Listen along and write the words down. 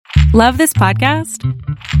Love this podcast?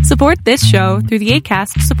 Support this show through the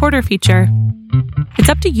Acast supporter feature. It's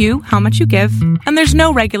up to you how much you give, and there's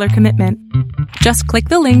no regular commitment. Just click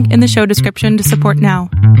the link in the show description to support now.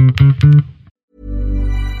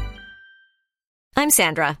 I'm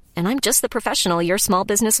Sandra, and I'm just the professional your small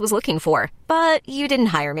business was looking for. But you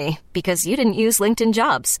didn't hire me because you didn't use LinkedIn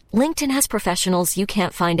Jobs. LinkedIn has professionals you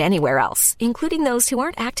can't find anywhere else, including those who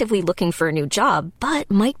aren't actively looking for a new job, but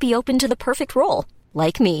might be open to the perfect role,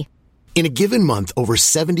 like me. In a given month, over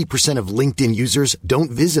 70% of LinkedIn users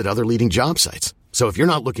don't visit other leading job sites. So if you're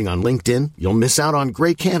not looking on LinkedIn, you'll miss out on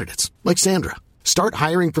great candidates like Sandra. Start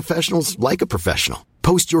hiring professionals like a professional.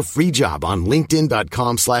 Post your free job on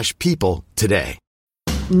linkedin.com/people today.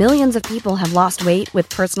 Millions of people have lost weight with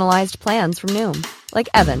personalized plans from Noom. Like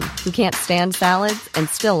Evan, who can't stand salads and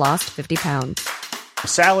still lost 50 pounds.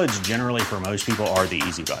 Salads generally for most people are the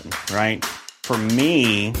easy button, right? For me,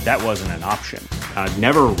 that wasn't an option. I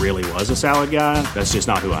never really was a salad guy. That's just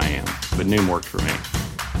not who I am. But Noom worked for me.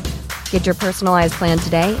 Get your personalized plan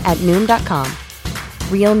today at Noom.com.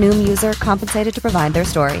 Real Noom user compensated to provide their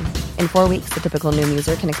story. In 4 weeks, the typical Noom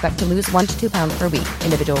user can expect to lose 1 to 2 pounds per week.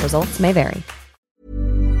 Individual results may vary.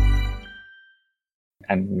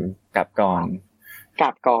 อันกลับก่อ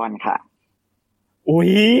นค่ะอุ๊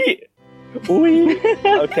ย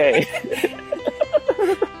โอเค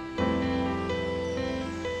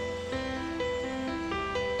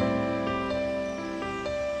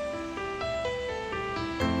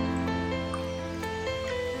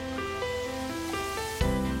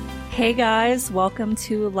Hey guys, welcome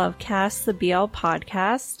to Lovecast, the BL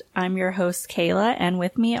podcast. I'm your host, Kayla, and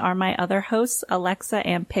with me are my other hosts, Alexa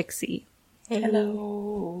and Pixie.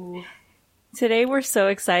 Hello. Today we're so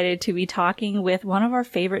excited to be talking with one of our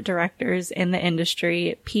favorite directors in the industry,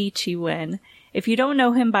 P. Chi Win. If you don't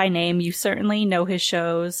know him by name, you certainly know his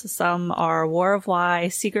shows. Some are War of Why,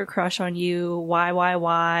 Secret Crush on You, Why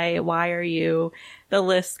Are You? The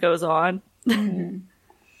list goes on. Mm-hmm.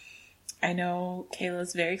 I know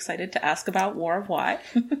Kayla's very excited to ask about War of Why.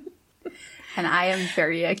 And I am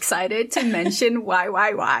very excited to mention why.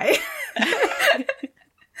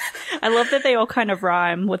 I love that they all kind of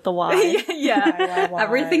rhyme with the why. Yeah. Why,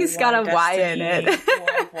 everything's got a Y in it. War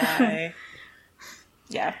of Why.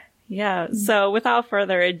 Yeah. So without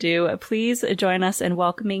further ado, please join us in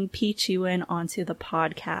welcoming P. Chi Win onto the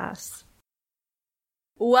podcast.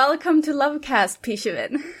 Welcome to Lovecast, P. Chi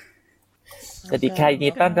Win. สวัสดีค่ะยินดี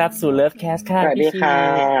ต้อนรับสู่ Lovecast ค่ะ สวัสดีค่ะ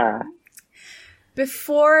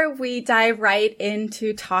Before we dive right into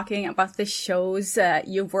talking about the shows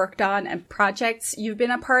you've worked on and projects you've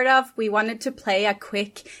been a part of, we wanted to play a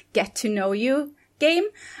quick get to know you game.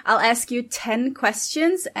 I'll ask you 10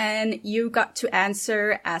 questions and you got to answer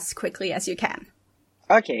as quickly as you can.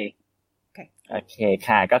 Okay. โอเค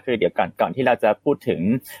ค่ะก็คือเดี๋ยวก่อนที่เราจะพูดถึง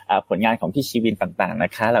ผลงานของพี่ชีวินต่างๆน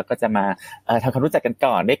ะคะเราก็จะมาทำความรู้จักกัน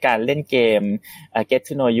ก่อนด้วยการเล่นเกมGet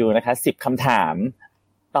to know you นะคะ10คำถาม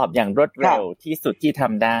ตอบอย่างรวดเร็วที่สุดที่ท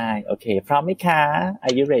ำได้โอเคพร้อมไหมคะ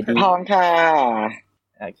Are you ready พร้อมค่ะ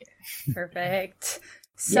Okay Perfect.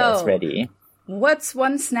 So, Yes ready what's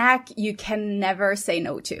one snack you can never say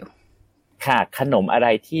no to? ค่ะขนมอะไร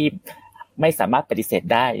ที่ไม่สามารถปฏิเสธ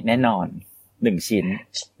ได้แน่นอน1ชิ้น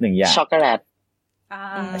1อย่างช็อกโกแลต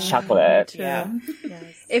chocolate Yeah.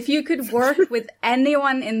 If you could work with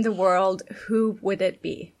anyone in the world, who would it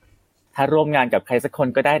be? ถ้าร่วมงานกับใครสักคน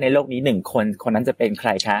ก็ได้ในโลกนี้1คนคนนั้นจะเป็นใคร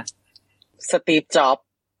คะ Steve Jobs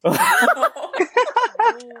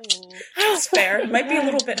It's fair. It might be a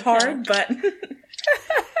little bit hard, but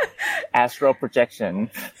astral projection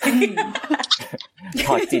ถ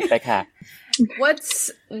อดจิตไปค่ะ What's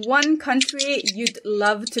one country you'd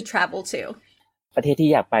love to travel to? ประเทศที่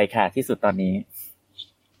อยากไปค่ะที่สุดตอนนี้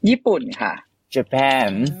ญี่ปุ่นค่ะ Japan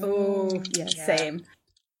Oh, yeah, same.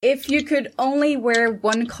 If you could only wear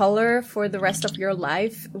one color for the rest of your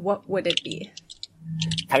life, what would it be?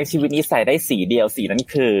 ทั้งชีวิตนี้ใส่ได้สีเดียวสีนั้น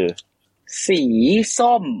คือสี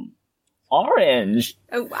ส้ม orange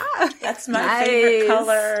Oh, wow. that's my Nice. favorite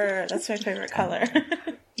color. That's my favorite color.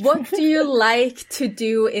 What do you like to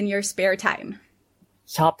do in your spare time?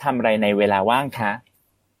 ชอบทำอะไรในเวลาว่างคะ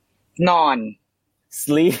นอน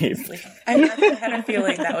sleep I had a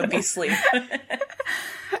feeling that would be sleep.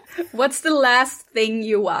 What's the last thing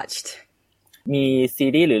you watched? มีซี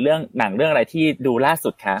รีส์หรือเรื่องหนังเรื่องอะไรที่ดูล่าสุ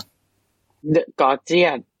ดคะ The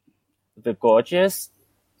Guardian The Gorgeous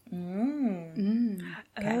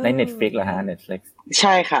Okay. ใน Netflix เหรอฮะ Netflix ใ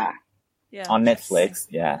ช่ค่ะ Yeah. on Netflix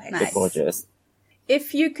yeah Nice. The Gorgeous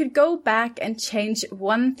If you could go back and change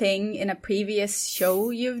one thing in a previous show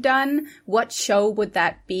you've done, what show would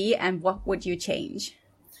that be and what would you change?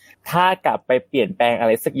 ถ้ากลับไปเปลี่ยนแปลงอะไ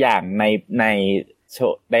รสักอย่างใน โช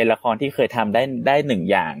ว์ในละครที่เคยทำได้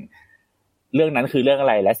1อย่างเรื่องนั้นคือเรื่องอะ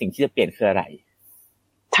ไรและสิ่งที่จะเปลี่ยนคืออะไร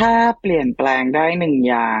ถ้าเปลี่ยนแปลงได้1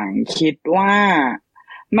อย่างคิดว่า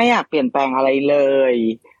ไม่อยากเปลี่ยนแปลงอะไรเลย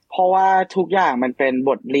เพราะว่าทุกอย่างมันเป็น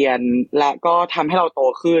บทเรียนและก็ทำให้เราโต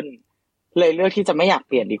ขึ้นเลยเลือกที่จะไม่อยากเ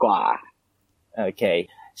ปลี่ยนดีกว่า Okay,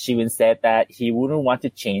 Shiwin said that he wouldn't want to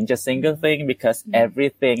change a single thing because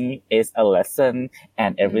everything is a lesson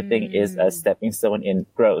and everything is a stepping stone in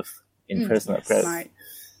growth, in personal growth. Smart.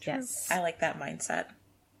 Yes. I like that mindset.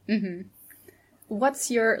 What's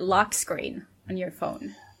your lock screen on your phone?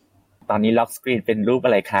 ตอนนี้ lock screen เป็นรูปอ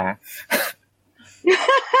ะไรคะ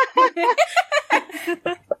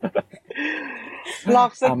ล็อ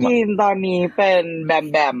กสกรีนตอนนี้เป็นแบม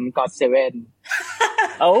แบมก็อด7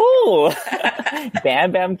 Oh, Bam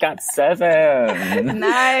Bam got 7.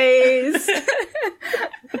 Nice.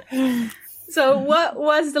 So what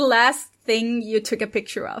was the last thing you took a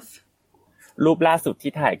picture of? รูปล่าสุด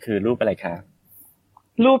ที่ถ่ายคือรูปอะไรคะ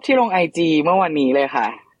รูปที่ลง IG เมื่อวันนี้เลยค่ะ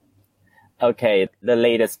Okay, the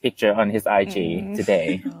latest picture on his IG today.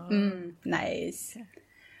 Nice.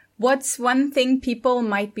 What's one thing people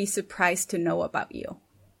might be surprised to know about you?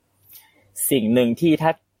 สิ่งหนึ่ง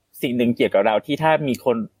เกี่ยวกับเราที่ถ้ามีค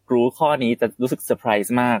นรู้ข้อนี้จะรู้สึกเซอร์ไพร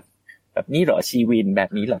ส์มากแบบนี้เหรอชีวินแบบ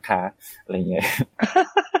นี้เหรอคะอะไรเงี้ย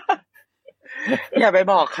อย่าไป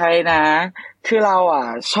บอกใครนะคือเรา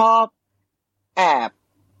ชอบแอบ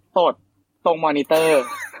ตดตรงมอนิเตอร์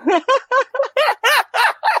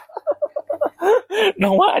น้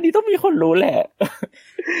องว่าอันนี้ต้องมีคนรู้แหละ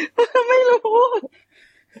ไม่รู้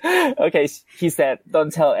Okay, he said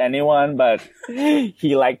don't tell anyone but he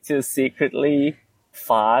liked to secretly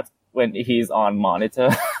fart when he's on monitor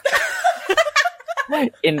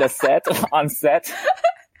in the set on set.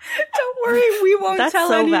 Don't worry, we won't That's tell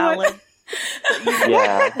so anyone. valid.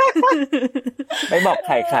 Yeah. ไม่บอกใ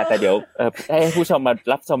ครค่ะแต่เดี๋ยวให้ผู้ชมมา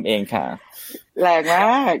รับชมเองค่ะ แรงม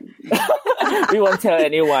าก We won't tell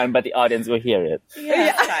anyone but the audience will hear it.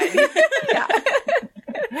 Yeah, fine.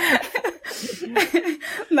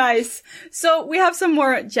 Nice. So we have some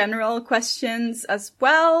more general questions as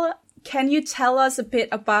well. Can you tell us a bit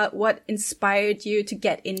about what inspired you to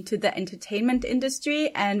get into the entertainment industry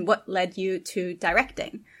and what led you to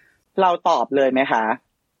directing? เราตอบเลยไหมคะ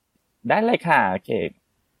ได้เลยค่ะโอเค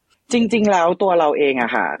จริงๆแล้วตัวเราเอง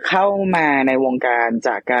ค่ะเข้ามาในวงการจ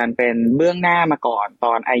ากการเป็นเบื้องหน้ามาก่อนต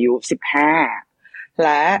อนอายุ15แล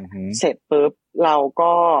ะเสร็จปุ๊บเรา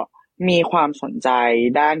ก็มีความสนใจ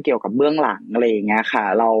ด้านเกี่ยวกับเบื้องหลังอะไรอย่างเงี้ยค่ะ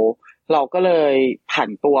เราก็เลยผัน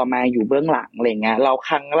ตัวมาอยู่เบื้องหลังอะไรเงี้ยเราค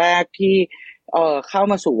รั้งแรกที่เข้า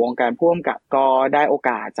มาสู่วงการผู้กำกับก็ได้โอ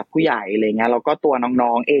กาสจากผู้ใหญ่อะไรเงี้ยแล้วก็ตัวน้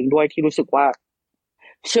องๆเองด้วยที่รู้สึกว่า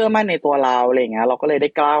เชื่อมั่นในตัวเราอะไรเงี้ยเราก็เลยได้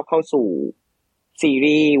ก้าวเข้าสู่ซี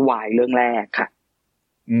รีส์วายเรื่องแรกค่ะ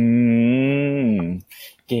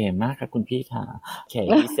เก่งมากค่ะคุณพี่ค่ะ Okay,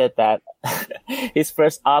 he said that his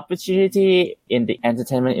first opportunity in the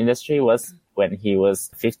entertainment industry was when he was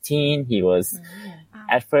 15. He was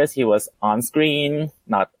at first he was on screen,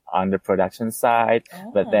 not on the production side,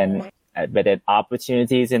 but then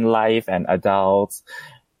opportunities in life and adults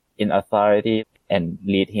in authority and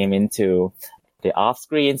lead him into the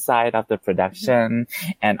off-screen side of the production,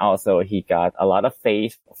 and also he got a lot of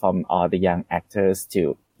faith from all the young actors to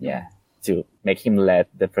make him lead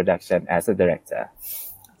the production as a director.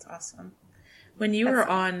 That's awesome. When you were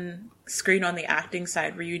on screen on the acting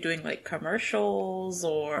side, were you doing like commercials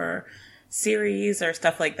or series or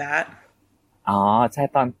stuff like that? อ๋อใช่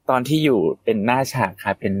ตอนที่อยู่เป็นหน้าฉากค่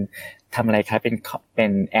ะเป็นทำอะไรคะเป็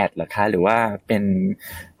นแอดเหรอคะหรือว่าเป็น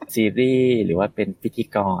ซีรีส์หรือว่าเป็นพิธี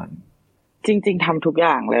กรจริงๆทำทุกอ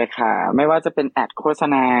ย่างเลยค่ะไม่ว่าจะเป็นแอดโฆษ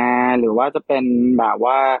ณาหรือว่าจะเป็นแบบ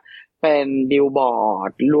ว่าเป็นบิลบอร์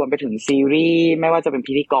ดรวมไปถึงซีรีส์ไม่ว่าจะเป็น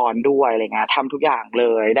พิธีกรด้วยอะไรเงี้ยทำทุกอย่างเล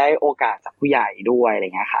ยได้โอกาสจากผู้ใหญ่ด้วยอะไร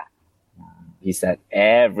เงี้ยค่ะ He said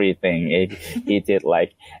everything. He did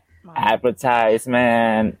like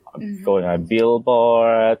advertisement, going on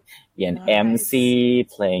billboard, be an MC,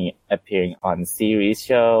 appearing on series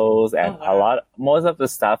shows, and most of the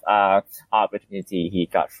stuff are opportunity he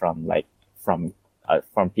got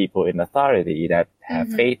from people in authority that have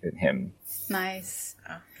faith in him. Nice.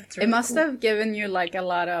 Oh, that's really It must have given you like a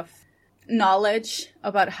lot of knowledge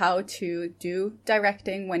about how to do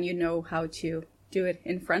directing when you know how to do it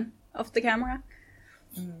in front of the camera.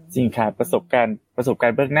 จริงค่ะประสบการณ์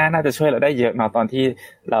เบื้องหน้าน่าจะช่วยเราได้เยอะเนาะตอนที่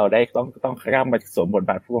เราได้ต้องข้ามมาสวมบท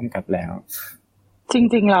บาทผู้กำกับแล้วจ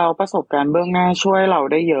ริงๆเราประสบการณ์เบื้องหน้าช่วยเรา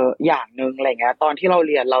ได้เยอะอย่างนึงอะไรเงี้ยตอนที่เรา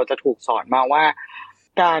เรียนเราจะถูกสอนมาว่า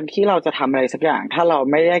การที่เราจะทำอะไรสักอย่างถ้าเรา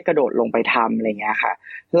ไม่ได้กระโดดลงไปทำอะไรเงี้ยค่ะ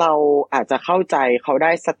เราอาจจะเข้าใจเขาไ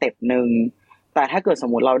ด้สเต็ปนึง แต่ถ้าเกิดสม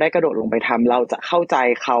มติเราได้กระโดดลงไปทำเราจะเข้าใจ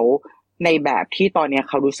เขาในแบบที่ตอนนี้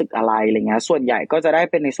เขารู้สึกอะไรอะไรเงี้ยส่วนใหญ่ก็จะได้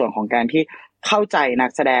เป็นในส่วนของการที่เข้าใจนั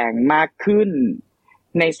กแสดงมากขึ้น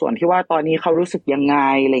ในส่วนที่ว่าตอนนี้เขารู้สึกยังไง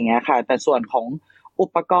อะไรเงี้ยค่ะแต่ส่วนของอุ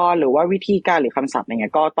ปกรณ์หรือว่าวิธีการหรือคำศัพท์อะไรเงี้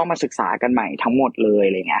ยก็ต้องมาศึกษากันใหม่ทั้งหมดเลย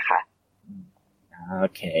อะไรเงี้ยค่ะ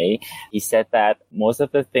Okay. He said that most of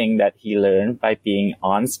the thing that he learned by being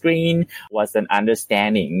on screen was an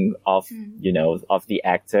understanding of, of the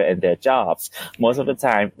actor and their jobs. Most of the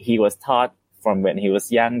time he was taught from when he was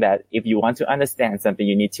young that if you want to understand something,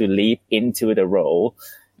 you need to leap into the role.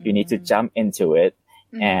 You need to jump into it.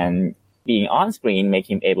 And being on screen make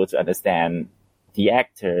him able to understand the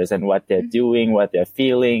actors and what they're doing, what their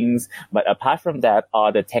feelings. But apart from that,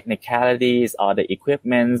 all the technicalities, all the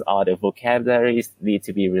equipments, all the vocabularies need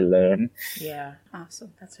to be relearned. Yeah.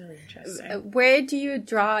 Awesome. That's really interesting. Where do you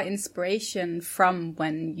draw inspiration from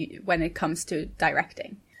when it comes to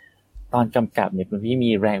directing? ตอนกำกับเนี่ยคุณพี่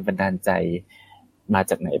มีแรงบันดาลใจมา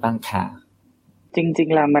จากไหนบ้างคะจริง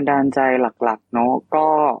ๆแรงบันดาลใจหลักๆเนาะก็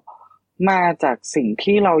มาจากสิ่ง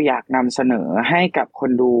ที่เราอยากนำเสนอให้กับค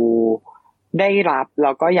นดูได้รับแ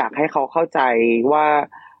ล้วก็อยากให้เขาเข้าใจว่า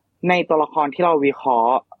ในตัวละครที่เราวิเคราะ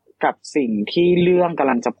ห์กับสิ่งที่เรื่องก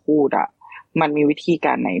ำลังจะพูดอ่ะมันมีวิธีก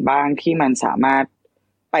ารไหนบ้างที่มันสามารถ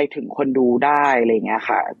ไปถึงคนดูได้อะไรเงี้ย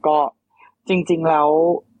ค่ะก็จริงๆแล้ว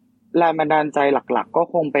แรงบันดาลใจหลักๆก็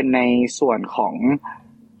คงเป็นในส่วนของ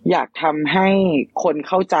อยากทำให้คน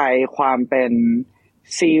เข้าใจความเป็น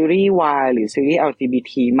ซีรีส์ Y หรือซีรีส์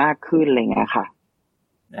LGBT มากขึ้นอะไรเงี้ยค่ะ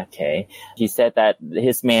Okay. He said that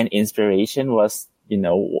his main inspiration was,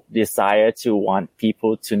 desire to want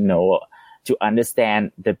people to know, to understand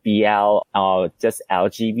the BL or just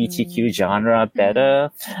LGBTQ genre better.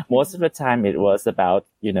 Most of the time it was about,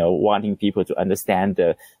 wanting people to understand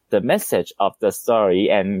the message of the story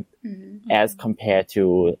and as compared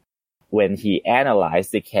to when he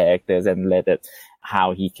analyzed the characters and let it, how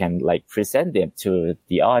he can present them to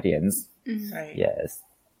the audience. Right. Yes.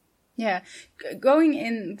 Yeah, going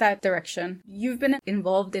in that direction, you've been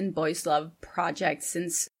involved in Boys Love projects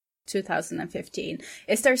since 2015.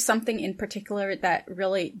 Is there something in particular that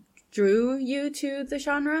really drew you to the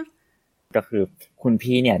genre? ก็คือคุณ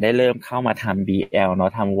พี่เนี่ยได้เริ่มเข้ามาทำ BL เนา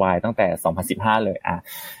ะทำ Y ตั้งแต่ 2015 เลย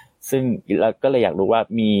ซึ่งเราก็เลยอยากรู้ว่า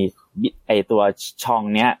มีตัวช่อง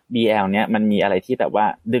เนี้ย BL เนี้ยมันมีอะไรที่แบบว่า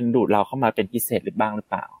ดึงดูดเราเข้ามาเป็นพิเศษหรือบ้างหรือ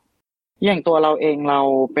เปล่าอย่างตัวเราเองเรา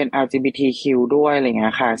เป็น LGBTQ ด้วยอะไรเงี้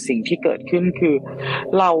ยค่ะสิ่งที่เกิดขึ้นคือ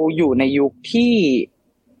เราอยู่ในยุค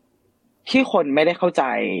ที่คนไม่ได้เข้าใจ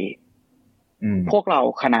พวกเรา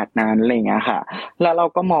ขนาดนั้นอะไรเงี้ยค่ะแล้วเรา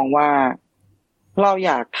ก็มองว่าเราอ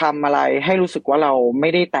ยากทำอะไรให้รู้สึกว่าเราไม่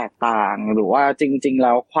ได้แตกต่างหรือว่าจริงๆแ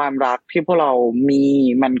ล้วความรักที่พวกเรามี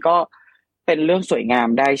มันก็เป็นเรื่องสวยงาม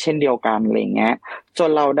ได้เช่นเดียวกันอะไรเงี้ยจน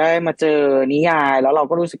เราได้มาเจอนิยายแล้วเรา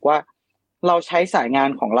ก็รู้สึกว่าเราใช้สายงาน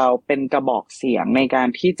ของเราเป็นกระบอกเสียงในการ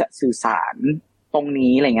ที่จะสื่อสารตรง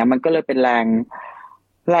นี้อะไรเงี้ยมันก็เลยเป็นแร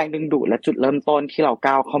งดึงดูดและจุดเริ่มต้นที่เรา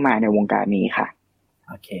ก้าวเข้ามาในวงการนี้ค่ะ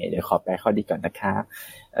โอเคเดี๋ยวขอแปลข้อดีก่อนนะคะ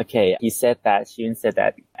โอเค he said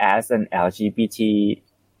that as an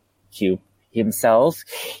LGBTQ himself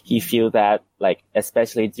he feel that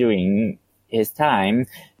especially during his time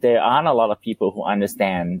there aren't a lot of people who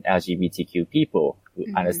understand LGBTQ people who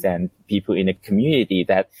understand people in the community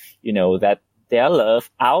that that their love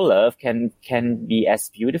our love can be as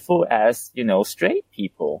beautiful as straight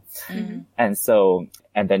people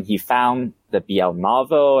and then he found the BL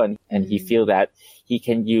novel and he feel that he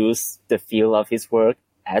can use the feel of his work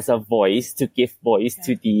as a voice to give voice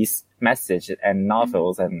to these messages and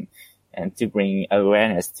novels and to bring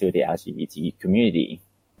awareness to the LGBT community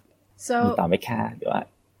so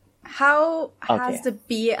how has the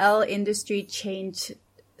BL industry changed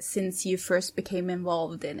since you first became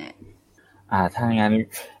involved in it ถ้างั้น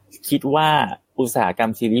คิดว่าอุตสาหกรร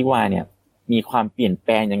มซีรีส์วายเนี่ยมีความเปลี่ยนแป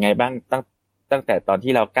ลงยังไงบ้างตั้งแต่ตอน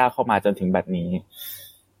ที่เราก้าวเข้ามาจนถึงบัดนี้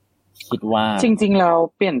คิดว่าจริงๆเรา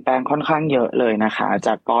เปลี่ยนแปลงค่อนข้างเยอะเลยนะคะจ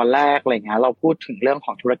ากตอนแรกอะไรเงี้ยเราพูดถึงเรื่องข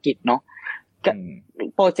องธุรกิจเนาะ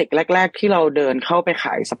โปรเจกต์แรกๆที่เราเดินเข้าไปข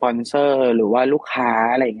ายสปอนเซอร์หรือว่าลูกค้า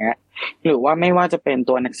อะไรเงี้ยหรือว่าไม่ว่าจะเป็น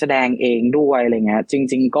ตัวนักแสดงเองด้วยอะไรเงี้ยจ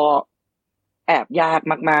ริงๆก็แอบยาก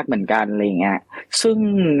มากๆเหมือนกันอะไรเงี้ยซึ่ง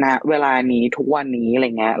ณเวลานี้ทุกวันนี้อะไร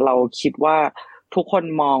เงี้ยเราคิดว่าทุกคน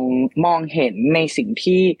มองเห็นในสิ่ง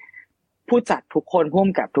ที่ผู้จัดทุกคนผู้ก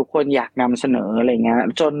ำกับทุกคนอยากนำเสนออะไรเงี้ย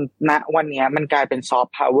จนณวันนี้มันกลายเป็นซอฟ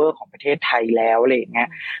ต์พาวเวอร์ของประเทศไทยแล้วอะไรเงี้ย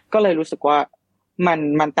ก็เลยรู้สึกว่า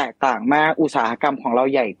มันแตกต่างมากอุตสาหกรรมของเรา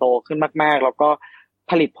ใหญ่โตขึ้นมากๆแล้วก็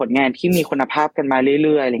ผลิตผลงานที่มีคุณภาพกันมาเ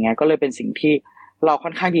รื่อยๆอะไรเงี้ยก็เลยเป็นสิ่งที่เราค่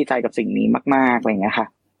อนข้างดีใจกับสิ่งนี้มากๆอะไรเงี้ยค่ะ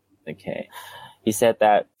Okay. he said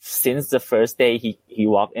that since the first day he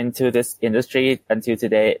walked into this industry until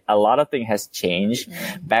today, a lot of things has changed.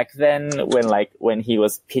 Back then, when he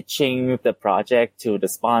was pitching the project to the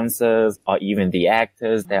sponsors or even the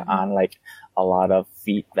actors, there aren't like a lot of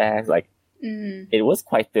feedback. Like it was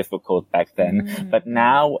quite difficult back then. But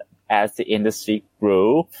now, as the industry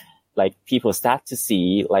grew, like people start to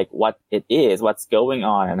see like what it is, what's going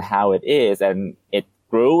on, and how it is, and it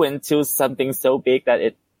grew into something so big that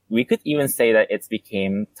we could even say that it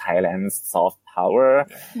became Thailand's soft power,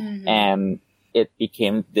 and it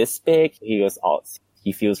became this big.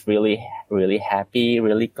 He feels really, really happy,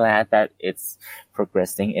 really glad that it's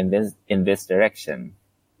progressing in this direction.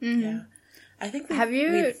 Yeah, I think. Have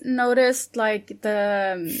you noticed like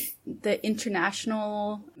the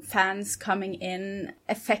international fans coming in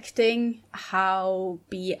affecting how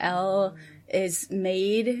BL is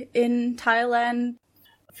made in Thailand?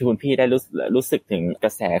 คุณพี่ได้รู้สึกถึงกร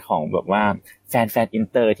ะแสของแบบว่าแฟนอิน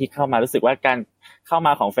เตอร์ที่เข้ามารู้สึกว่าการเข้าม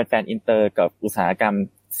าของแฟนอินเตอร์กับอุตสาหกรรม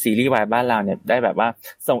ซีรีส์วายบ้านเราเนี่ยได้แบบว่า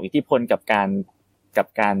ส่งอิทธิพลกับกา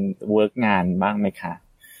รเวิร์กงานบ้างไหมคะ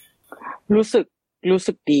รู้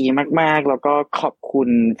สึกดีมากๆแล้วก็ขอบคุณ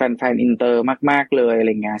แฟนอินเตอร์มากๆเลยอะไร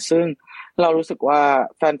เงี้ยซึ่งเรารู้สึกว่า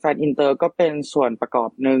แฟนอินเตอร์ก็เป็นส่วนประกอ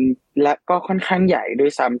บนึงและก็ค่อนข้างใหญ่ด้ว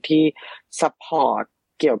ยซ้ำที่ซัพพอร์ต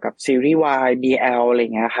เกี่ยวกับซีรีส์ Y BL อะไร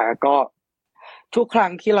เงี้ยค่ะก็ทุกครั้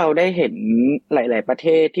งที่เราได้เห็นหลายๆประเท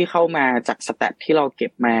ศที่เข้ามาจากสแตทที่เราเก็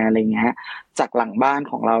บมาอะไรเงี้ยจากหลังบ้าน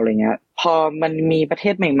ของเราอะไรเงี้ยพอมันมีประเท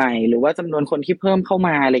ศใหม่ๆหรือว่าจำนวนคนที่เพิ่มเข้าม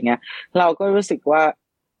าอะไรเงี้ยเราก็รู้สึกว่า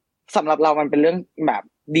สำหรับเรามันเป็นเรื่องแบบ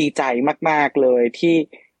ดีใจมากๆเลยที่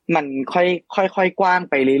มันค่อยกว้าง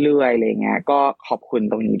ไปเรื่อยๆอะไรเงี้ยก็ขอบคุณ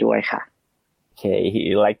ตรงนี้ด้วยค่ะOkay,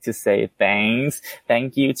 he'd like to say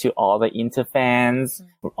thank you to all the Interfans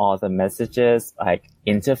for all the messages. Like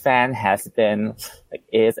Interfan has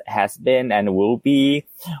been and will be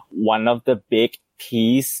one of the big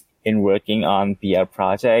piece in working on BL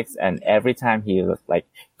projects. And every time he was like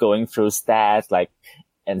going through stats, like,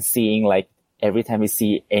 and seeing like every time we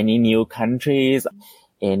see any new countries,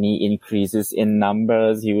 any increases in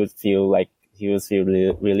numbers, he would feel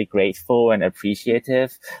really, really grateful and appreciative.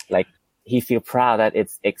 Like, he feel proud that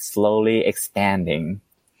it's slowly expanding.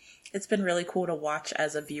 It's been really cool to watch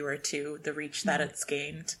as a viewer too, the reach that it's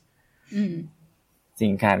gained. จริ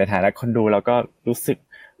งค่ะในฐานะคนดูเราก็รู้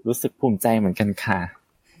สึกภูมิใจเหมือนกันค่ะ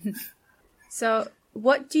So,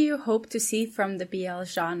 what do you hope to see from the BL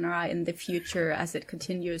genre in the future as it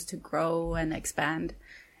continues to grow and expand?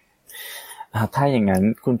 ถ้าอย่างนั้น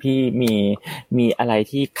คุณพี่มีอะไร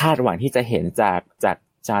ที่คาดหวังที่จะเห็นจา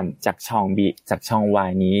กช่องวา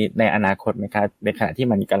ยนี้ในอนาคตไหมคะในขณะที่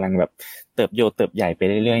มันกำลังแบบเติบใหญ่ไป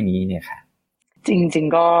เรื่อยๆนี้เนี่ยค่ะจริง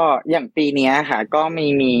ๆก็อย่างปีนี้ค่ะก็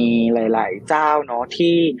มีหลายๆเจ้าเนาะ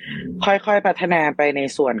ที่ค่อยๆพัฒนาไปใน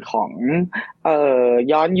ส่วนของ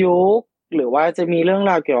ย้อนยุคหรือว่าจะมีเรื่อง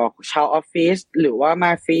ราวเกี่ยวกับชาวออฟฟิศหรือว่าม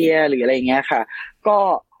าเฟียหรืออะไรเงี้ยค่ะก็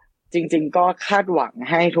จริงๆก็คาดหวัง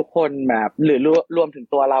ให้ทุกคนแบบหรือรวมถึง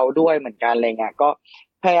ตัวเราด้วยเหมือนกันอะไรเงี้ยก็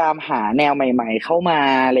พยายามหาแนวใหม่ๆเข้ามา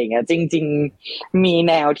อะไรเงี้ยจริงๆมี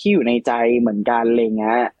แนวที่อยู่ในใจเหมือนกันอะไรเ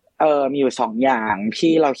งี้ยมีอยู่2อย่าง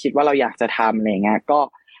ที่เราคิดว่าเราอยากจะทำอะไรเงี้ยก็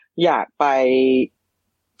อยากไป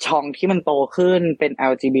ช่องที่มันโตขึ้นเป็น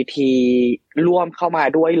LGBT ร่วมเข้ามา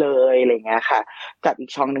ด้วยเลยอะไรเงี้ยค่ะกับอีก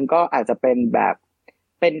ช่องนึงก็อาจจะเป็นแบบ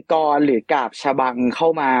เป็นกรหรือกาบฉบังเข้า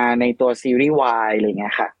มาในตัวซีรีส์ Y อะไรเงี้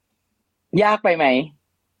ยค่ะยากไปไหม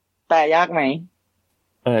แต่ยากไหม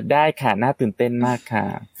ได้ค่ะน่าตื่นเต้นมากค่ะ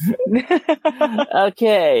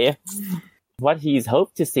Okay, what he's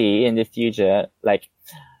hoped to see in the future, like,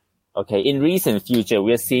 okay, in recent future,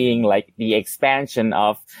 we're seeing like the expansion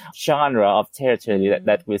of genre of territory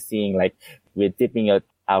that we're seeing, like we're dipping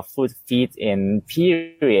our feet in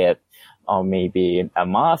period or maybe a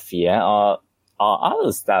mafia or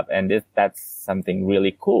other stuff, and that's something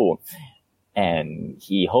really cool. And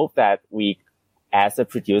he hoped that we, as a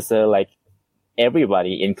producer, like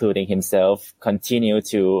everybody, including himself, continue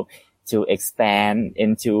to expand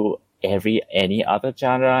into any other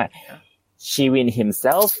genre. Shiwin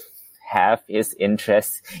himself have his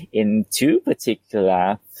interest in two particular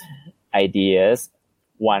ideas.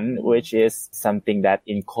 One, which is something that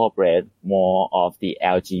incorporate more of the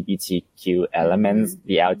LGBTQ elements,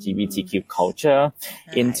 the LGBTQ culture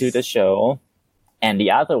into the show. And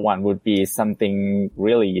the other one would be something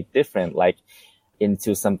really different, like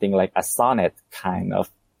into something like a sonnet kind of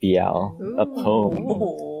BL, a poem,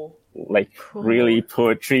 like really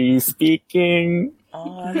poetry speaking,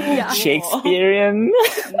 Shakespearean.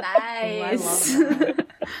 Nice.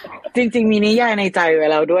 จริงๆมีนิยายในใจไว้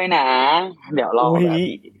แล้วด้วยนะเดี๋ยวรอแบบ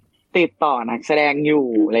ติดต่อนักแสดงอยู่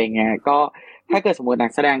อะไรเงี้ยก็ ถ้าเกิดสมมตินั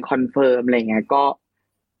กแสดงคอนเฟิร์มอะไรเงี้ยก็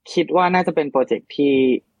คิดว่าน่าจะเป็นโปรเจกต์ที่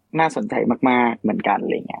น่าสนใจมากๆเหมือนกันอะ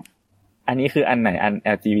ไรเงี้ยอันนี้คืออันไหนอัน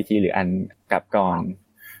LGBT หรืออันกับก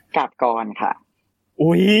รค่ะ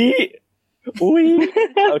อุ๊ย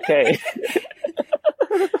okay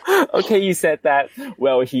okay you said that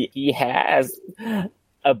well he has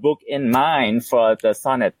a book in mind for the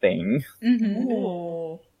sonnet thing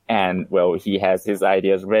and well he has his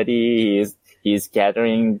ideas ready he's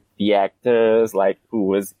gathering the actors like who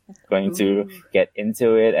was going to get into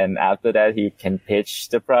it and after that he can pitch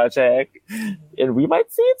the project and we might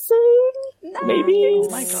see it soon maybe oh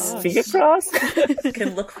my gosh. fingers crossed can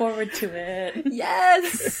look forward to it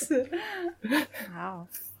yes wow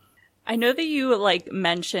I know that you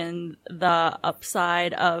mentioned the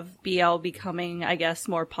upside of BL becoming, I guess,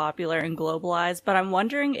 more popular and globalized, but I'm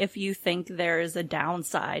wondering if you think there is a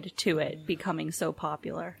downside to it becoming so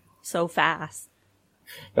popular so fast.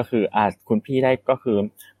 ก็คือคุณพี่ได้ก็คือ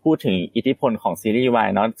พูดถึงอิทธิพลของซีรีส์วาย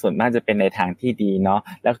เนาะส่วนมากจะเป็นในทางที่ดีเนาะ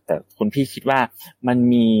แล้วแต่คุณพี่คิดว่ามัน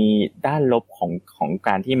มีด้านลบของก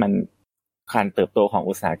ารที่มันการเติบโตของ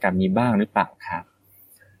อุตสาหกรรมนี้บ้างหรือเปล่าครับ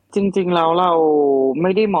จริงๆแล้วเราไ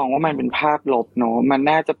ม่ได้มองว่ามันเป็นภาพลบเนาะมัน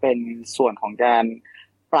น่าจะเป็นส่วนของการ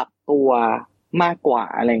ปรับตัวมากกว่า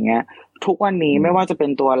อะไรเงี้ยทุกวันนี้ไม่ว่าจะเป็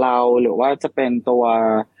นตัวเราหรือว่าจะเป็นตัว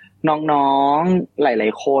น้องๆหลา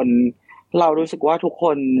ยๆคนเรารู้สึกว่าทุกค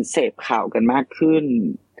นเสพข่าวกันมากขึ้น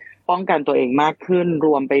ป้องกันตัวเองมากขึ้นร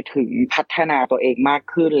วมไปถึงพัฒนาตัวเองมาก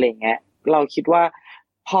ขึ้นอะไรเงี้ยเราคิดว่า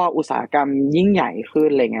พออุตสาหกรรมยิ่งใหญ่ขึ้น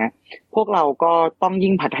อะไรเงี้ยพวกเราก็ต้อง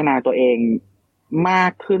ยิ่งพัฒนาตัวเองมา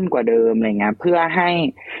กขึ้นกว่าเดิมอะไรเงี้ยเพื่อให้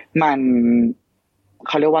มันเ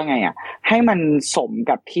ขาเรียกว่าไงอ่ะให้มันสม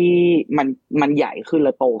กับที่มันใหญ่ขึ้นแล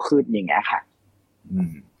ะโตขึ้นอย่างเงี้ยค่ะ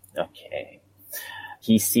okay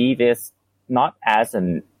he see this not as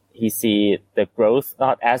he see the growth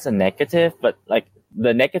not as a negative but like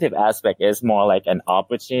the negative aspect is more like an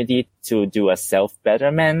opportunity to do a self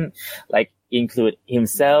betterment like include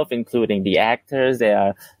himself including the actors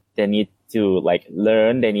they need to like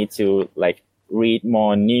learn they need to like read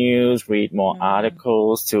more news, read more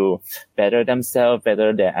articles to better themselves,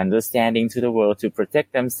 better their understanding to the world, to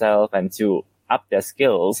protect themselves and to up their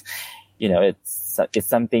skills. You know, it's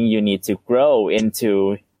something you need to grow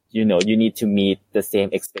into, you know, you need to meet the same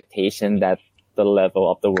expectation that the level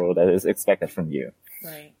of the world that is expected from you.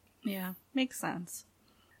 Right. Yeah, makes sense.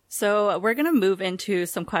 So we're going to move into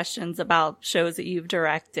some questions about shows that you've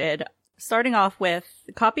directed. Starting off with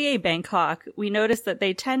Copy A Bangkok, we noticed that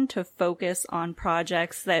they tend to focus on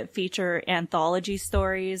projects that feature anthology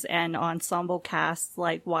stories and ensemble casts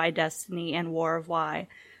like Y Destiny and War of Y.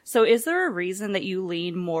 So is there a reason that you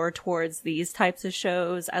lean more towards these types of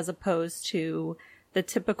shows as opposed to the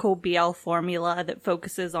typical BL formula that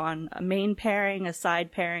focuses on a main pairing, a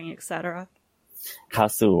side pairing, etc.เข้า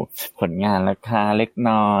สู่ผลงานราคาเล็ก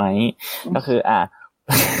น้อยก็คือ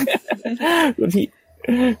คุณ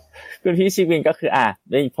พี่ชีวินก็คือ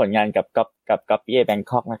ได้ผลงานกับ Copy A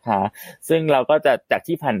Bangkok นะคะซึ่งเราก็จะจาก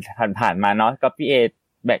ที่ผ่านมาเนาะ Copy A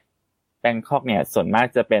Bangkok เนี่ยส่วนมาก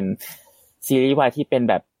จะเป็นซีรีส์วายที่เป็น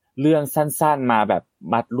แบบเรื่องสั้นๆมาแบบ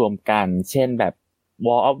มัดรวมกันเช่นแบบ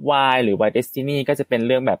War of Y หรือ Y Destiny ก็จะเป็นเ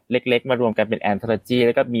รื่องแบบเล็กๆมารวมกันเป็น anthology แ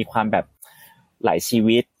ล้วก็มีความแบบหลายชี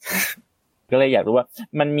วิตก็เลยอยากรู้ว่า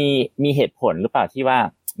มันมีเหตุผลหรือเปล่าที่ว่า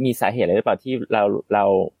มีสาเหตุอะไรหรือเปล่าที่เรา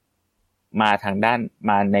มาทางด้าน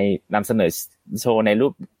มาในนำเสนอโชว์ใน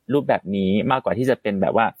รูปแบบนี้มากกว่าที่จะเป็นแบ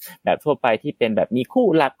บว่าแบบทั่วไปที่เป็นแบบมีคู่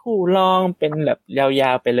หลักคู่รองเป็นแบบยา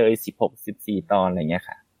วๆไปเลย16-14 ตอนอะไรเงี้ย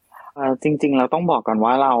ค่ะจริงๆเราต้องบอกก่อน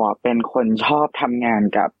ว่าเราเป็นคนชอบทำงาน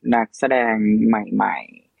กับนักแสดงใหม่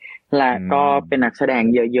ๆและก็เป็นนักแสดง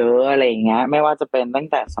เยอะๆอะไรอย่างเงี้ยไม่ว่าจะเป็นตั้ง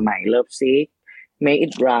แต่สมัย Love Sick Make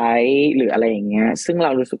It Right หรืออะไรอย่างเงี้ยซึ่งเร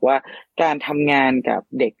ารู้สึกว่าการทำงานกับ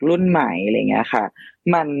เด็กรุ่นใหม่อะไรเงี้ยค่ะ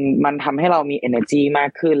มันทำให้เรามี energy มา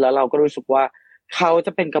กขึ้นแล้วเราก็รู้สึกว่าเขาจ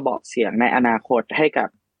ะเป็นกระบอกเสียงในอนาคตให้กับ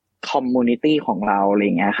community ของเราอะไร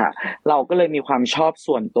เงี้ยค่ะเราก็เลยมีความชอบ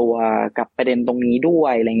ส่วนตัวกับประเด็นตรงนี้ด้ว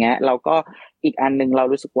ยอะไรเงี้ยแล้วก็อีกอันนึงเรา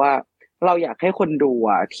รู้สึกว่าเราอยากให้คนดู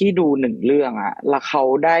ที่ดูหนึ่งเรื่องแล้วเขา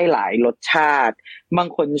ได้หลายรสชาติบาง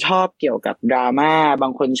คนชอบเกี่ยวกับดราม่าบา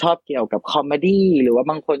งคนชอบเกี่ยวกับคอมเมดี้หรือว่า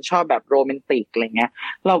บางคนชอบแบบโรแมนติกอะไรเงี้ย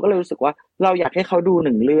เราก็เลยรู้สึกว่าเราอยากให้เขาดูห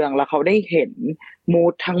นึ่งเรื่องแล้วเขาได้เห็นมู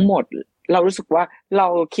ดทั้งหมดเรารู้สึกว่าเรา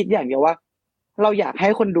คิดอย่างเดียวว่าเราอยากให้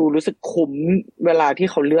คนดูรู้สึกคุ้มเวลาที่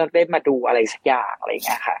เขาเลือกได้มาดูอะไรสักอย่างอะไรเ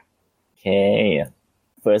งี้ยค่ะ Okay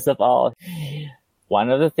first of all one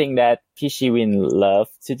of the things that Pishiwin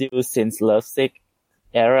loved to do since Lovesick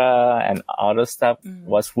era and other stuff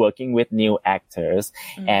was working with new actors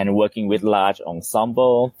and working with large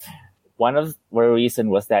ensemble. one of the reason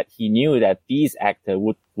was that he knew that these actors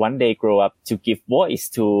would one day grow up to give voice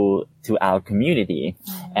to our community.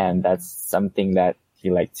 And that's something that he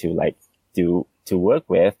liked to do to work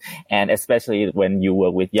with. And especially when you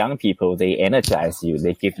work with young people, they energize you.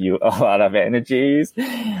 They give you a lot of energies.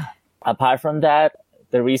 Apart from that,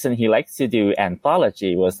 the reason he likes to do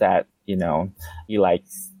anthology was that, you know, he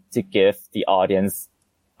likes to give the audience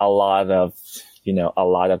a lot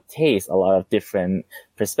of taste, a lot of different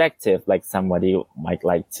perspective. Like somebody might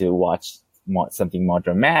like to watch something more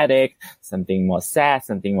dramatic, something more sad,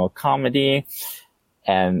 something more comedy.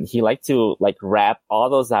 And he liked to wrap all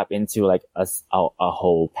those up into a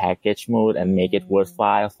whole package mood and make it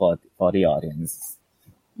worthwhile for the audience.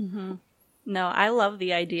 Mm-hmm. No, I love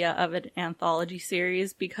the idea of an anthology series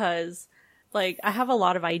because I have a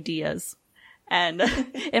lot of ideas and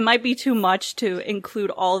it might be too much to include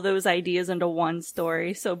all those ideas into one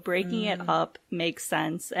story. So breaking it up makes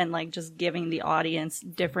sense and just giving the audience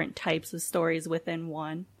different types of stories within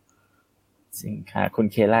one. จริงค่ะคุณ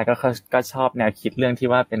เคล่าก็ชอบแนวคิดเรื่องที่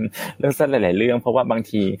ว่าเป็นเรื่องสั้นหลายๆเรื่องเพราะว่าบาง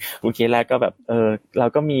ทีคุณเคล่าก็แบบเรา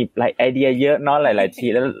ก็มีหลายไอเดียเยอะเนาะหลายๆที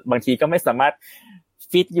แล้วบางทีก็ไม่สามารถ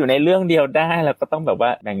ฟิตอยู่ในเรื่องเดียวได้แล้วก็ต้องแบบว่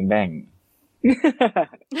าแบ่ง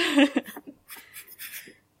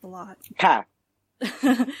a lot ค่ะ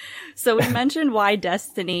So we mentioned Why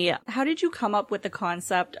Destiny. How did you come up with the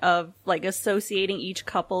concept of associating each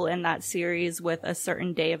couple in that series with a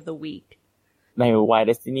certain day of the week?ใน Why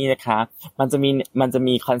Destiny นะคะมันจะ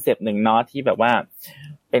มีคอนเซปต์หนึ่งเนาะที่แบบว่า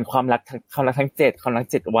เป็นความรักทั้ง7ความรัก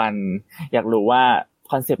7วันอยากรู้ว่า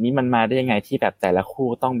คอนเซปต์นี้มันมาได้ยังไงที่แบบแต่ละคู่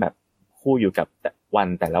ต้องแบบคู่อยู่กับวัน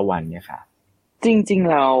แต่ละวันเนี่ยค่ะจริงๆ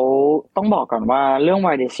แล้วต้องบอกก่อนว่าเรื่อง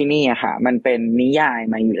Why Destiny อะค่ะมันเป็นนิยาย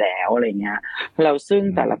มาอยู่แล้วอะไรเงี้ยแล้วซึ่ง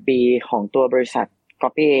แต่ละปีของตัวบริษัท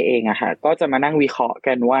Copy A เองอะค่ะก็จะมานั่งวิเคราะห์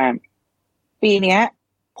กันว่าปีเนี้ย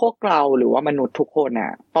พวกเราหรือว่ามนุษย์ทุกคนน่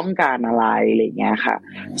ะต้องการอะไรอะไรเงี้ยค่ะ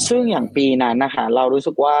ซึ่งอย่างปีนั้นนะคะเรารู้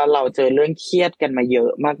สึกว่าเราเจอเรื่องเครียดกันมาเยอ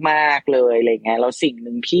ะมากๆเลยอะไรเงี้ยแล้วสิ่งห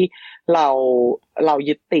นึ่งที่เรา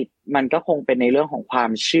ยึดติดมันก็คงเป็นในเรื่องของควา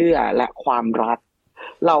มเชื่อและความรัก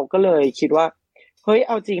เราก็เลยคิดว่าเฮ้ยเ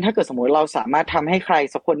อาจริงถ้าเกิดสมมติเราสามารถทำให้ใคร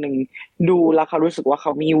สักคนนึงดูแล้วเขารู้สึกว่าเข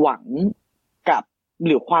ามีหวังกับห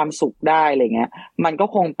รือความสุขได้อะไรเงี้ยมันก็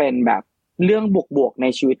คงเป็นแบบเรื่องบวกๆใน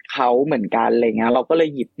ชีวิตเขาเหมือนกันอะไรเงี้ยเราก็เลย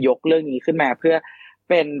หยิบยกเรื่องนี้ขึ้นมาเพื่อ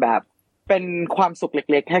เป็นแบบเป็นความสุขเ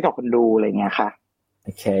ล็กๆให้กับคนดูอะไรเงี้ยค่ะ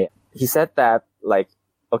Okay, he said that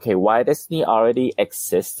okay, Why Destiny already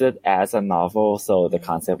existed as a novel, so the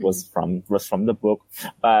concept was from the book.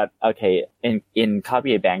 But okay, in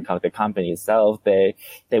Copy A Bangkok, the company itself,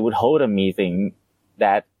 they would hold a meeting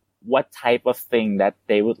that what type of thing that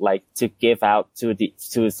they would like to give out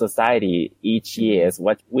to society each year,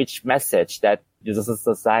 which message that the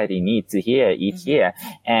society needs to hear each year.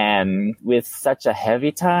 And with such a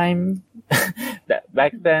heavy time that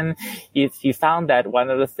back then, he found that one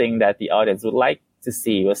of the things that the audience would like to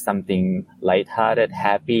see was something lighthearted,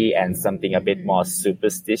 happy, and something a bit more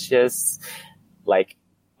superstitious, like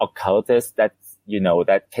occultist that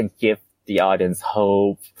can give the audience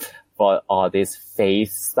hope for all this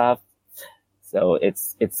faith stuff. So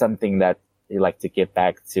it's something that you like to give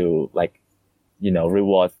back to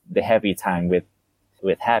reward the heavy time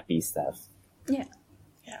with happy stuff. Yeah.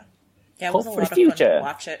 It hope was a for lot the future. of fun to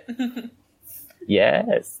watch it.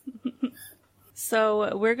 Yes. So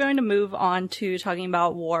we're going to move on to talking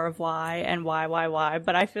about War of Why and why,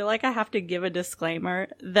 but I feel like I have to give a disclaimer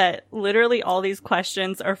that literally all these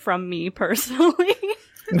questions are from me personally.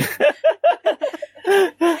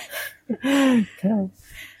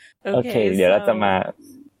 Okay, เดี๋ยวเราจะมา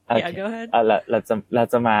Yeah, go ahead. เรา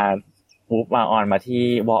จะมามูฟมาออนมาที่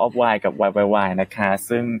War of Why กับ Why นะคะ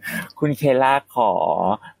ซึ่งคุณเคล่าขอ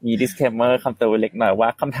มี disclaimer คำเตือนเล็กหน่อยว่า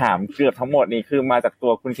คำถามเกือบทั้งหมดนี้คือมาจากตั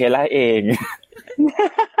วคุณเคล่าเอง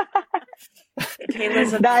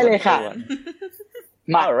ได้เลยค่ะ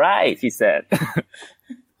All right, he said.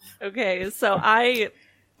 Okay, so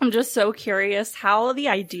I'm just so curious how the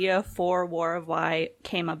idea for War of Why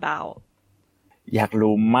came about. อยาก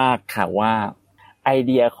รู้มากค่ะว่าไอเ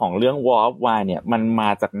ดียของเรื่อง War of Why เนี่ยมันมา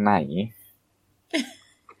จากไหน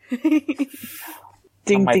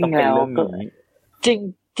จริงๆแล้วก็จ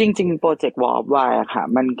ริงโปรเจกต์ War of Why อะค่ะ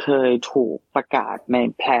มันเคยถูกประกาศใน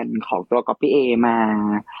แพลนของตัว Copy A มา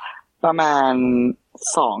ประมาณ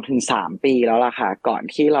 2-3 ปีแล้วล่ะค่ะก่อน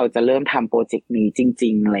ที่เราจะเริ่มทำโปรเจกต์นี้จริ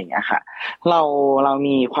งๆอะไรอย่างเงี้ยค่ะเรา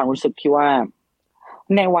มีความรู้สึกที่ว่า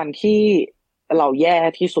ในวันที่เราแย่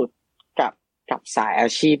ที่สุดกับสายอา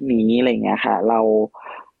ชีพนี้อะไรเงี้ยค่ะเร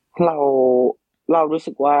ารู้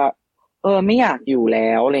สึกว่าไม่อยากอยู่แล้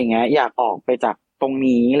วอะไรเงี้ยอยากออกไปจากตรง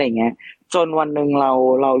นี้อะไรเงี้ย จนวันหนึ่งเร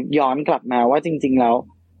าย้อนกลับมาว่าจริงๆแล้ว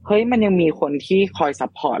เฮ้ยมันยังมีคนที่คอยซั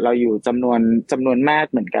พพอร์ตเราอยู่จำนวนมาก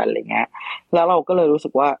เหมือนกันอะไรเงี้ยแล้วเราก็เลยรู้สึ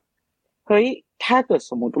กว่าเฮ้ยถ้าเกิด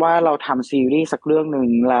สมมุติว่าเราทำซีรีส์สักเรื่องนึง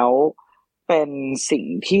แล้วเป็นสิ่ง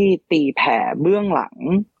ที่ตีแผ่เบื้องหลัง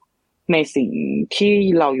ในสิ่งที่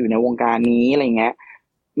เราอยู่ในวงการนี้อะไรเงี้ย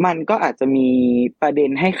มันก็อาจจะมีประเด็น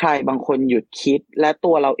ให้ใครบางคนหยุดคิดและ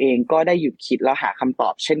ตัวเราเองก็ได้หยุดคิดแล้วหาคำตอ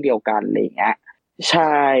บเช่นเดียวกันอะไรเงี้ยใ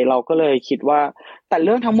ช่เราก็เลยคิดว่าแต่เ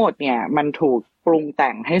รื่องทั้งหมดเนี่ยมันถูกปรุงแ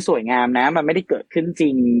ต่งให้สวยงามนะมันไม่ได้เกิดขึ้นจริ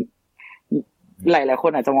งหลายๆค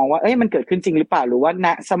นอาจจะมองว่าเอ้ยมันเกิดขึ้นจริงหรือเปล่าหรือว่าณ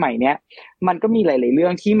สมัยเนี้ยมันก็มีหลายๆเรื่อ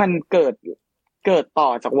งที่มันเกิดต่อ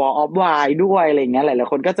จาก War of Y ด้วยอะไรเงี้ยหลาย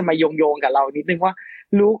ๆคนก็จะมาโยงกับเรานิดนึงว่า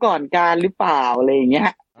รู้ก่อนการหรือเปล่าอะไรอย่างเงี้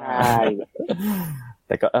ยใช่แ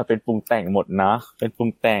ต่ก็เป็นปรุงแต่งหมดเนาะเป็นปรุง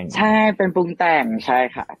แต่งใช่เป็นปรุงแต่งใช่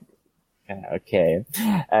ค่ะOkay.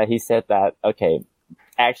 He said that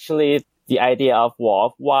actually the idea of War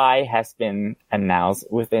of Y has been announced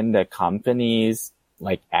within the company's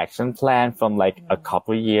like action plan from like a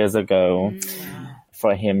couple years ago.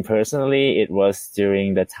 For him personally, it was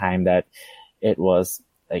during the time that it was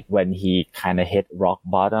like when he kind of hit rock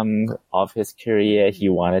bottom of his career. He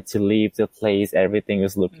wanted to leave the place. Everything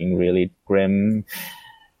was looking really grim.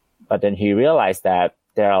 But then he realized that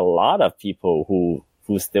there are a lot of people who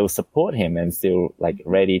still support him and still like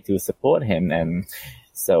ready to support him. And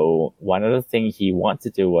so one of the things he wanted to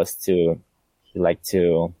do was to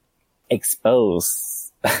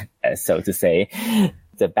expose, so to say,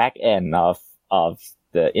 the back end of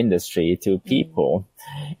the industry to people.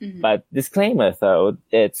 But disclaimer though,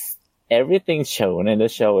 it's everything shown in the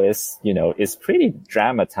show is, is pretty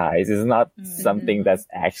dramatized. It's not something that's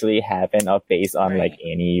actually happened or based on like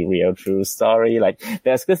any real true story. Like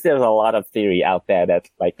there's a lot of theory out there that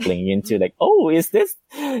like cling into like, oh, is this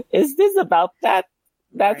about that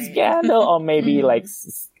scandal? Or maybe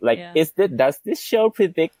does this show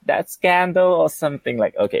predict that scandal or something?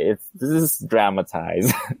 Like, okay, this is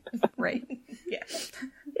dramatized. Right.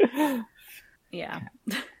 Yeah.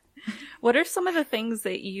 What are some of the things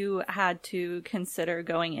that you had to consider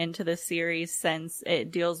going into the series since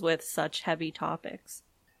it deals with such heavy topics?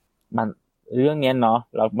 มันเรื่องนี้เนาะ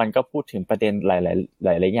แล้วมันก็พูดถึงประเด็นหล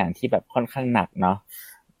ายอย่างที่แบบค่อนข้างหนักเนาะ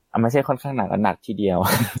ไม่ใช่ค่อนข้างหนักหนักทีเดียว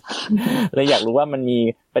เลยอยากรู้ว่ามันมี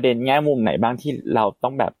ประเด็นแง่มุมไหนบ้างที่เราต้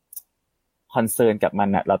องแบบคอนเซิร์นกับมัน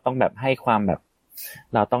เราต้องแบบให้ความแบบ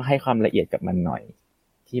เราต้องให้ความละเอียดกับมันหน่อย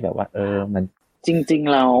ที่แบบว่ามันจริง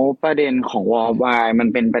ๆแล้วประเด็นของ War of Y มัน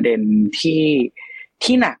เป็นประเด็น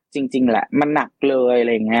ที่หนักจริงๆแหละมันหนักเลยอะไ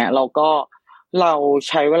รเงี้ยแล้วก็เรา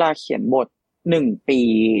ใช้เวลาเขียนบท1ปี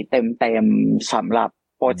เต็มๆสำหรับ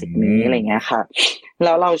โปรเจกต์นี้อะไรเงี้ยค่ะแ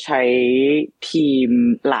ล้วเราใช้ทีม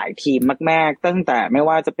หลายทีมมากๆตั้งแต่ไม่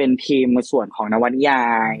ว่าจะเป็นทีมในส่วนของนวนิยา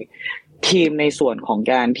ยทีมในส่วนของ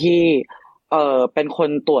การที่เป็นคน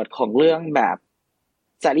ตรวจของเรื่องแบบ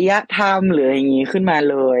จริยธรรมหรืออะไรอย่างงี้ขึ้นมา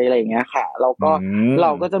เลยอะไรอย่างเงี้ยค่ะแล้วก็เร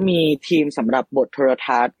าก็จะมีทีมสำหรับบทโทร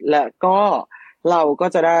ทัศน์และก็เราก็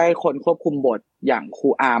จะได้คนควบคุมบทอย่างครู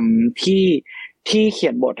อัมที่เขี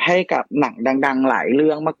ยนบทให้กับหนังดังๆหลายเ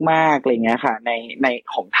รื่องมากๆอะไรเงี้ยค่ะใน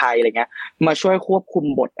ของไทยอะไรเงี้ยมาช่วยควบคุม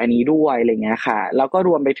บทอันนี้ด้วยอะไรเงี้ยค่ะแล้วก็ร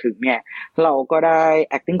วมไปถึงเนี่ยเราก็ได้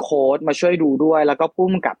acting coach มาช่วยดูด้วยแล้วก็พุ่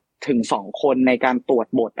มกับถึง2คนในการตรวจ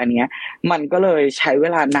บทอันเนี้ยมันก็เลยใช้เว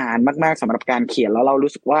ลานานมากๆสำหรับการเขียนแล้วเรา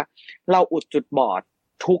รู้สึกว่าเราอุดจุดบอด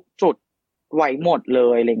ทุกจุดไว้หมดเล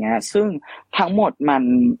ยอะไรเงี้ยซึ่งทั้งหมดมัน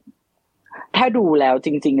ถ้าดูแล้วจ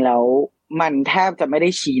ริงๆแล้วมันแทบจะไม่ได้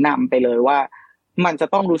ชี้นำไปเลยว่ามันจะ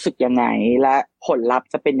ต้องรู้สึกยังไงและผลลัพธ์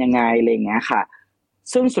จะเป็นยังไงอะไรเงี้ยค่ะ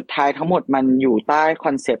ซึ่งสุดท้ายทั้งหมดมันอยู่ใต้ค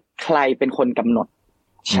อนเซ็ปต์ใครเป็นคนกำหนด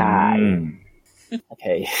ใช่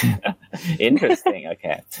Okay. Interesting.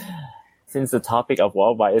 Okay. Since the topic of War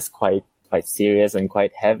of Y is quite serious and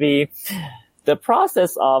quite heavy, the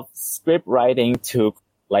process of script writing took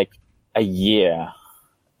like a year,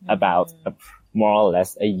 about more or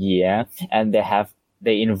less a year, and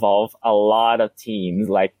they involve a lot of teams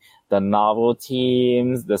like the novel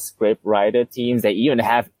teams, the script writer teams. They even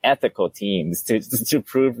have ethical teams to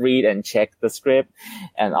proofread and check the script.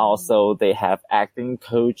 And also they have acting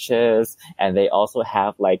coaches, and they also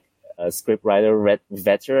have like a script writer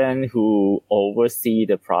veteran who oversee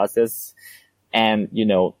the process. And,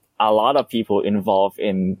 a lot of people involved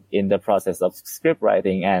in the process of script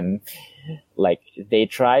writing, and like they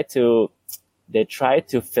try to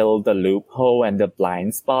fill the loophole and the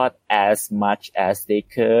blind spot as much as they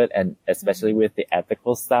could, and especially with the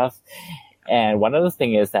ethical stuff. And one of the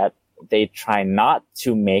things is that they try not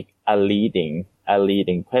to make a leading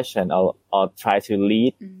question or try to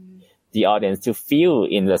lead the audience to feel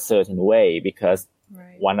in a certain way, because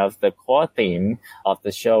one of the core theme of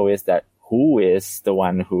the show is that who is the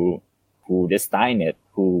one who design it,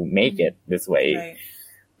 who make it this way. Right.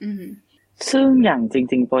 ซึ่งอย่างจ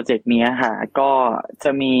ริงๆโปรเจกต์นี้ค่ะก็จ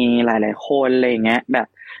ะมีหลายๆคนอะไรเงี้ยแบบ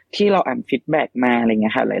ที่เราอ่านฟีดแบ็กมาอะไรเ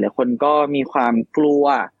งี้ยค่ะหลายๆคนก็มีความกลัว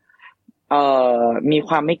มีค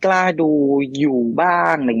วามไม่กล้าดูอยู่บ้า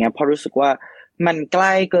งอะไรเงี้ยเพราะรู้สึกว่ามันใก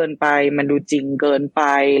ล้เกินไปมันดูจริงเกินไป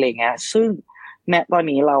อะไรเงี้ยซึ่งณตอน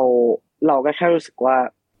นี้เราก็แค่รู้สึกว่า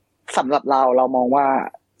สำหรับเรามองว่า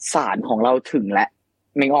ศาลของเราถึงแล้ว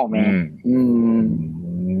นึกออกไหม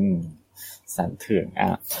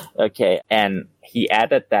Okay, and he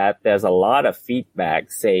added that there's a lot of feedback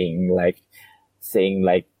saying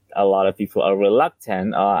like a lot of people are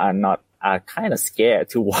reluctant or are kind of scared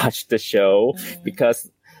to watch the show because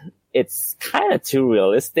it's kind of too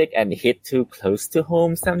realistic and hit too close to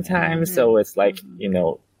home sometimes. So it's like,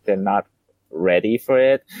 they're not ready for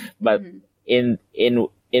it. But in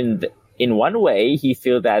one way, he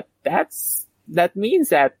feels that means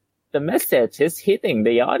that the message is hitting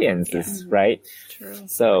the audiences, right? True.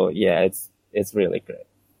 So yeah, it's really great.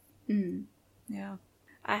 Yeah.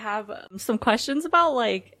 I have some questions about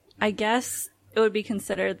I guess it would be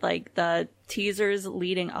considered the teasers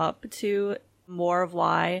leading up to War of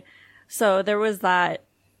Why. So there was that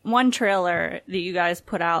one trailer that you guys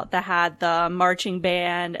put out that had the marching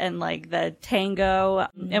band and the tango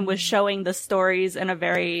and was showing the stories in a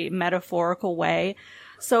very metaphorical way.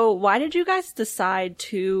 So why did you guys decide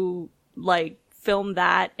to film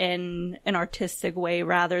that in an artistic way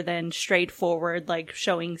rather than straightforward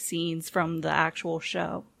showing scenes from the actual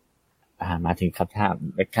show? มาถึงคำถาม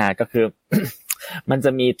ค่ะก็คือ มันจ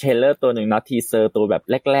ะมีเทรลเลอร์ตัวหนึ่งเนาะทีเซอร์ตัวแบบ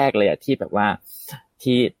แรกๆเลยอ่ะที่แบบว่า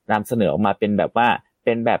ที่นำเสนอออกมาเป็นแบบว่าเ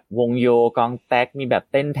ป็นแบบวงโยกองแต๊กมีแบบ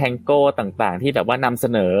เต้นแทงโก้ต่างๆที่แบบว่านำเส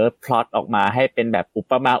นอพล็อตออกมาให้เป็นแบบอุ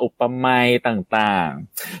ปมาต่าง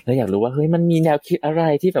ๆแล้วอยากรู้ว่าเฮ้ยมันมีแนวคิดอะไร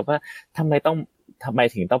ที่แบบว่าทำไม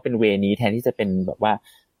ถึงต้องเป็นเวนี้แทนที่จะเป็นแบบว่า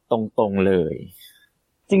ตรงๆเลย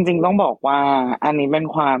จริงๆต้องบอกว่าอันนี้เป็น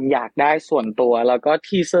ความอยากได้ส่วนตัวแล้วก็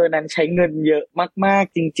ทีเซอร์นั้นใช้เงินเยอะมาก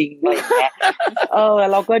ๆจริงๆอะไรเงี้ย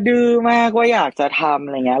เราก็ดื้อมากว่าอยากจะทำอ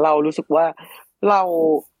ะไรเงี้ยเรารู้สึกว่าเร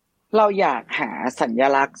าอยากหาสัญ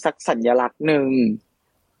ลักษณ์สักสัญลักษณ์หนึ่ง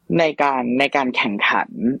ในการแข่งขัน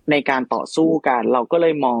ในการต่อสู้กันเราก็เล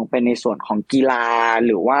ยมองไปในส่วนของกีฬาห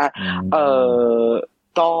รือว่า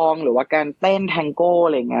กองหรือว่าการเต้นแทงโก้อ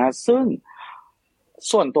ะไรเงี้ยซึ่ง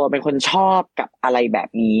ส่วนตัวเป็นคนชอบกับอะไรแบบ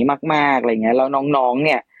นี้มากๆอะไรเงี้ยแล้วน้องๆเ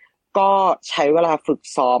นี่ยก็ใช้เวลาฝึก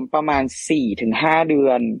ซ้อมประมาณ 4-5 เดื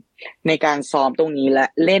อนในการซ้อมตรงนี้และ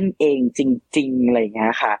เล่นเองจริงๆอะไรเงี้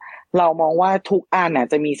ยค่ะเรามองว่าทุกอันน่ะ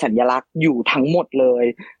จะมีสัญลักษณ์อยู่ทั้งหมดเลย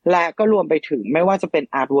และก็รวมไปถึงไม่ว่าจะเป็น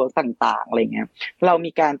อาร์ตเวิร์คต่างๆอะไรเงี้ยเรา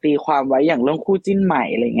มีการตีความไว้อย่างเรื่องคู่จิ้นใหม่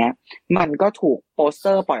อะไรเงี้ยมันก็ถูกโปสเต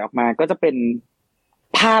อร์ปล่อยออกมาก็จะเป็น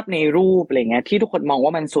ภาพในรูปอะไรเงี้ยที่ทุกคนมองว่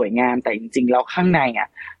ามันสวยงามแต่จริงๆแล้วข้างในอ่ะ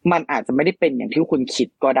มันอาจจะไม่ได้เป็นอย่างที่คุณคิด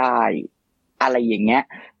ก็ได้อะไรอย่างเงี้ย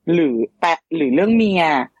หรือเรื่องเมีย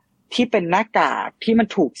ที่เป็นหน้ากากที่มัน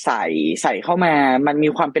ถูกใส่เข้ามามันมี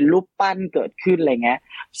ความเป็นรูปปั้นเกิดขึ้นอะไรเงี้ย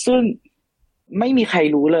ซึ่งไม่มีใคร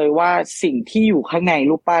รู้เลยว่าสิ่งที่อยู่ข้างใน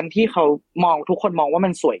รูปปั้นที่เขามองทุกคนมองว่ามั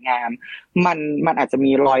นสวยงามมันอาจจะ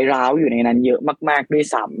มีรอยร้าวอยู่ในนั้นเยอะมากๆด้วย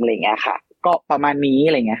ซ้ำอะไรเงี้ยค่ะก็ประมาณนี้อ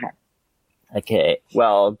ะไรเงี้ยค่ะ Okay,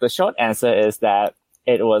 well, the short answer is that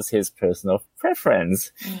it was his personal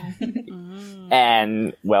preference.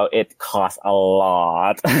 And, well, it cost a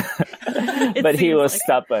lot. But he was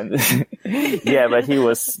stubborn. Yeah, but he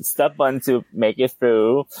was stubborn to make it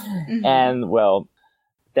through. And, well,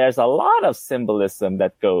 there's a lot of symbolism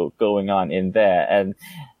that going on in there. And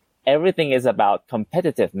everything is about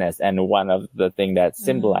competitiveness. And one of the things that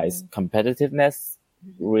symbolize competitiveness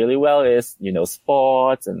really well is,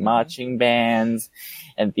 sports and marching bands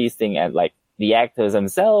and these things. And the actors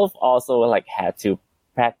themselves also had to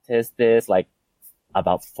practice this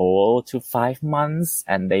about 4 to 5 months,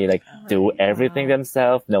 and they do everything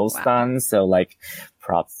themselves, no stunts. So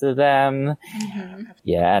props to them.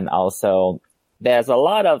 Yeah. And also there's a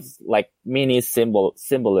lot of mini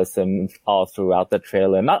symbolism all throughout the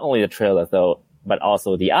trailer. Not only the trailer though, but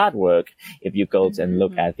also the artwork. If you go and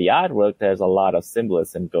look at the artwork, there's a lot of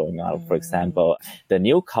symbolism going on. For example, the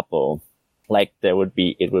new couple, it would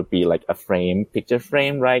be a picture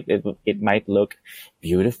frame, right? It might look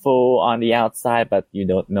beautiful on the outside, but you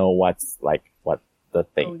don't know what's what the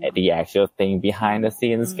thing, the actual thing behind the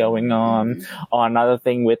scenes going on. Or another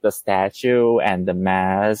thing with the statue and the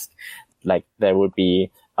mask, there would be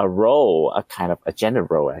a role, a kind of a gender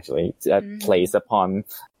role actually, placed upon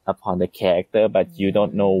the character, but you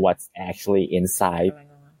don't know what's actually inside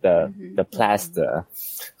the plaster.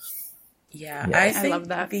 Yeah, I think love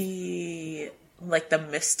that. The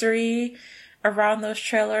mystery around those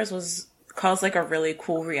trailers caused like a really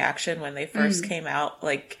cool reaction when they first came out,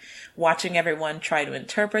 like watching everyone try to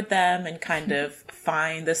interpret them and kind of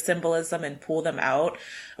find the symbolism and pull them out.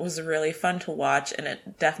 It was really fun to watch, and it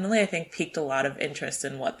definitely, I think, piqued a lot of interest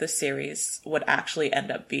in what the series would actually end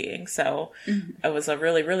up being. So it was a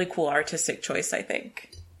really, really cool artistic choice, I think.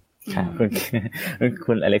 ค่ะ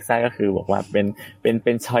คุณอเล็กซ่าก็คือบอกว่าเ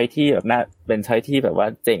ป็นช้อยที่แบบน่าเป็นช้อยที่แบบว่า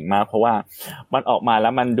เจ๋งมากเพราะว่ามันออกมาแล้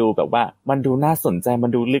วมันดูแบบว่ามันดูน่าสนใจมั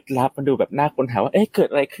นดูลึกลับมันดูแบบน่าค้นหาว่าเอ๊ะเกิด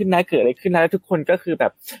อะไรขึ้นนะแล้วทุกคนก็คือแบ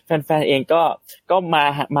บแฟนๆเองก็ม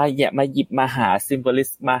าหยิบมาหาซิมโบลิส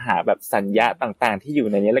มาหาแบบสัญญาต่างๆที่อยู่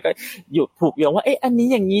ในนี้แล้วก็อยู่ผูกโยงว่าเอ๊ะอันนี้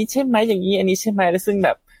อย่างนี้ใช่มั้ยอย่างนี้อันนี้ใช่มั้ยแล้วซึ่งแบ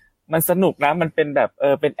บมันสนุกนะมันเป็นแบบ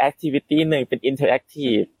เป็นแอคทิวิตี้นึงเป็นอินเทอร์แอคที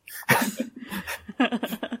ฟ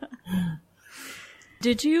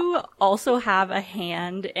Did you also have a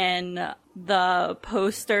hand in the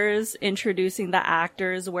posters introducing the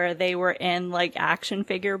actors where they were in like action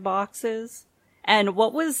figure boxes? And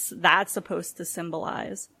what was that supposed to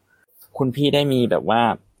symbolize? คุณพี่ได้มีแบบว่า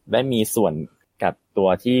ได้มีส่วนกับตัว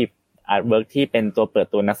ที่อาร์ตเวิร์คที่เป็นตัวเปิด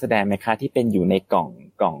ตัวนักแสดงไหมคะที่เป็นอยู่ในกล่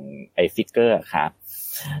องไอ้ฟิกเกอร์ครับ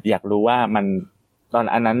อยากรู้ว่ามันตอน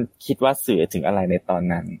อันนั้นคิดว่าสื่อถึงอะไรในตอน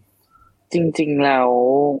นั้นจริงๆแล้ว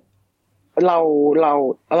เ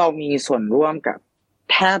รามีส่วนร่วมกับ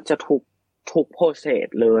แทบจะทุกโปรเซส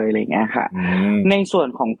เลยอะไรเงี้ยค่ะในส่วน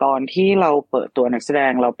ของตอนที่เราเปิดตัวนักแสด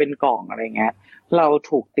งเราเป็นกล่องอะไรเงี้ยเรา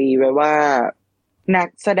ถูกตีไว้ว่านัก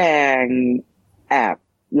แสดงแอบ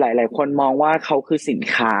หลายๆคนมองว่าเขาคือสิน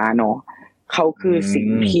ค้าเนาะเขาคือสิ่ง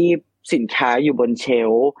ที่สินค้าอยู่บนเช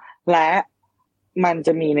ลฟ์และมันจ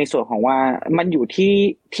ะมีในส่วนของว่ามันอยู่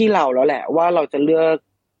ที่เราแล้วแหละว่าเราจะเ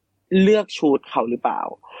ลือกชุดเขาหรือเปล่า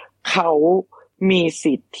เขามี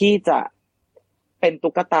สิทธิ์ที่จะเป็น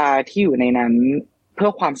ตุ๊กตาที่อยู่ในนั้นเพื่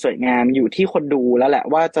อความสวยงามอยู่ที่คนดูแล้วแหละ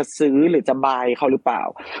ว่าจะซื้อหรือจะบายเขาหรือเปล่า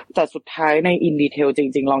แต่สุดท้ายในอินดีเทลจ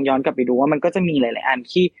ริงๆลองย้อนกลับไปดูว่ามันก็จะมีหลายๆอัน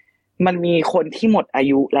ที่มันมีคนที่หมดอา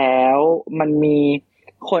ยุแล้วมันมี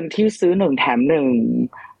คนที่ซื้อ1แถม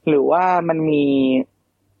1หรือว่ามันมี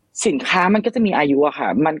สินค้ามันก็จะมีอายุอะค่ะ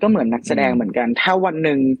มันก็เหมือนนักแสดงเหมือนกันถ้าวัน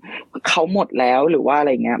นึงเขาหมดแล้วหรือว่าอะไร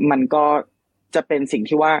เงี้ยมันก็จะเป็นสิ่ง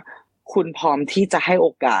ที่ว่าคุณพร้อมที่จะให้โอ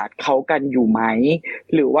กาสเขากันอยู่ไหม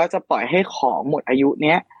หรือว่าจะปล่อยให้ของหมดอายุเ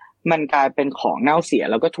นี้ยมันกลายเป็นของเน่าเสีย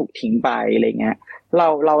แล้วก็ถูกทิ้งไปอะไรเงี้ยเ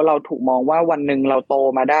ราถูกมองว่าวันนึงเราโต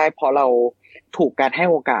มาได้เพราะเราถูกการให้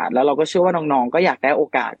โอกาสแล้วเราก็เชื่อว่าน้องๆก็อยากได้โอ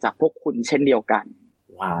กาสจากพวกคุณเช่นเดียวกัน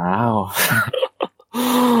ว้าว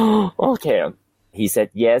Okay he said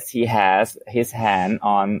yes he has his hand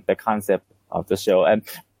on the concept of the show and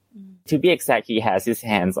to be exact, he has his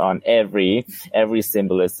hands on every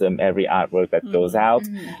symbolism, every artwork that goes out.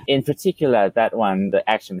 In particular, that one, the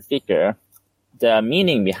action figure, the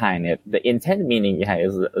meaning behind it, the intent meaning behind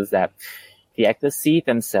it is that the actors see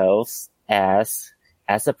themselves as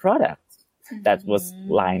a product that was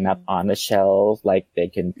lined up on the shelf, like they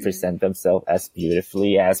can present themselves as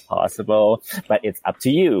beautifully as possible, but it's up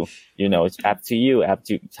to you. It's up to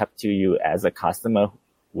you as a customer.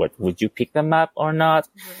 What would you pick them up or not?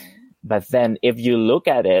 But then if you look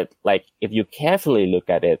at it, like if you carefully look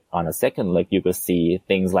at it on a second look, you could see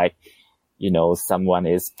things like, someone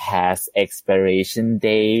is past expiration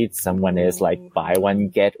date, someone is like buy one,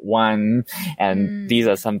 get one. And these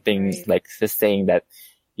are some things like just saying that,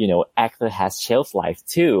 actor has shelf life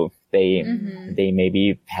too. They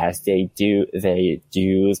maybe past their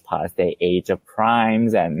dues, past their age of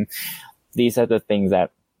primes. And these are the things that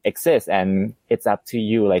exist, and it's up to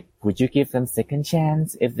you. Like, would you give them second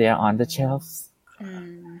chance if they're on the shelves?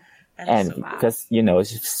 And because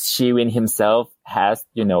Shiwin himself has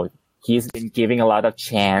he's been giving a lot of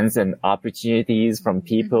chance and opportunities from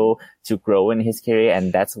people to grow in his career,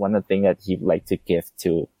 and that's one of the things that he'd like to give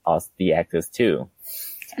to us, the actors too.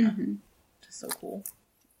 So cool.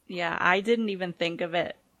 Yeah, I didn't even think of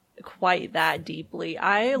it quite that deeply.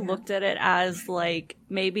 I looked at it as like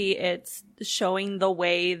maybe it's showing the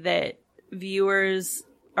way that viewers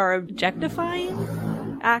are objectifying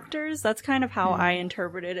actors. That's kind of how I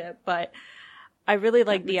interpreted it, but I really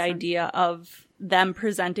like the idea of them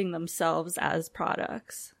presenting themselves as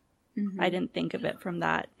products. I didn't think of it from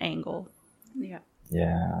that angle.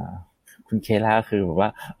 Yeah คุณเคล่าคือแบบว่า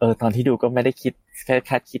ตอนที่ดูก็ไม่ได้คิดแค่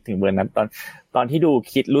คาดคิดถึงเบอร์นั้นตอนที่ดู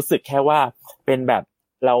คิดรู้สึกแค่ว่าเป็นแบบ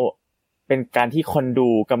เราเป็นการที่คนดู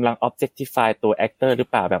กำลัง objectify ตัว actor หรือ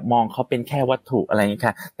เปล่าแบบมองเขาเป็นแค่วัตถุอะไรอย่างนี้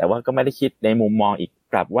ค่ะแต่ว่าก็ไม่ได้คิดในมุมมองอีก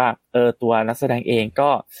กลับว่าตัวนักแสดงเอง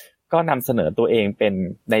ก็นำเสนอตัวเองเ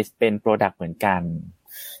ป็น product เหมือนกัน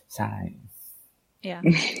ใช่ Yeah.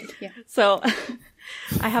 So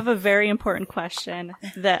I have a very important question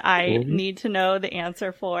that I need to know the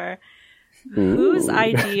answer for. Whose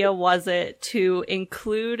idea was it to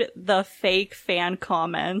include the fake fan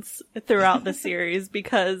comments throughout the series?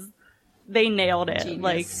 Because they nailed it. Genius.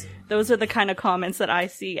 Like, those are the kind of comments that I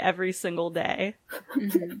see every single day.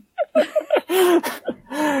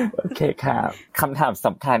 โอเคค่ะคำถามส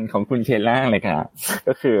ำคัญของคุณเคล่าเลยค่ะ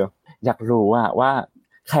ก็คืออยากรู้ว่า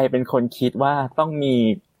ใครเป็นคนคิดว่าต้อง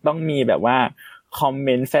มีแบบว่าคอมเม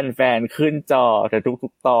นต์แฟนๆขึ้นจอแต่ทุ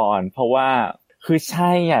กๆตอนเพราะว่าคือใ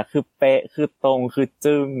ช่อ่ะคือเป๊ะคือตรงคือ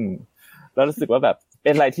จึ้งแล้วรู้สึกว่าแบบเป็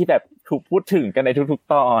นอะไรที่แบบถูกพูดถึงกันในทุก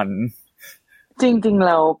ๆตอนจริงๆ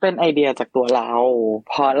เราเป็นไอเดียจากตัวเรา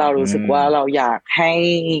เพราะเรารู้สึกว่าเราอยากใ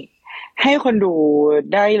ห้คนดู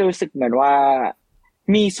ได้รู้สึกเหมือนว่า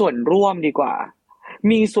มีส่วนร่วมดีกว่า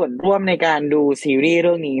มีส่วนร่วมในการดูซีรีส์เ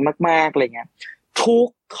รื่องนี้มากๆอะไรเงี้ยทุก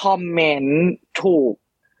คอมเมนต์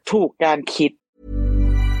ถูกการคิด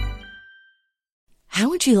How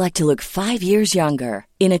would you like to look 5 years younger?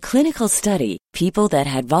 In a clinical study, people that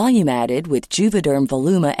had volume added with Juvederm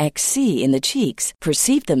Voluma XC in the cheeks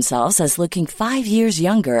perceived themselves as looking 5 years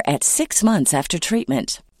younger at 6 months after treatment.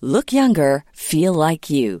 Look younger, feel like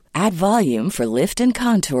you. Add volume for lift and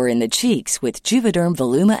contour in the cheeks with Juvederm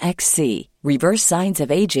Voluma XC. Reverse signs of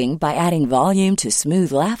aging by adding volume to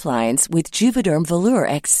smooth laugh lines with Juvederm Volure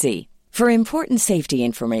XC. For important safety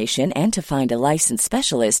information and to find a licensed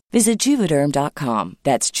specialist, visit Juvederm.com.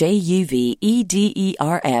 That's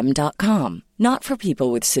JUVEDERM.com. Not for people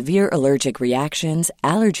with severe allergic reactions,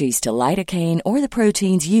 allergies to lidocaine, or the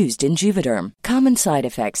proteins used in Juvederm. Common side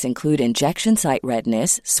effects include injection site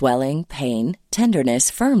redness, swelling, pain,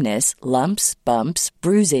 tenderness, firmness, lumps, bumps,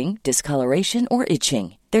 bruising, discoloration, or itching.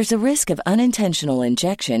 There's a risk of unintentional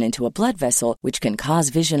injection into a blood vessel, which can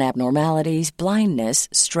cause vision abnormalities, blindness,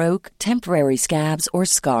 stroke, temporary scabs, or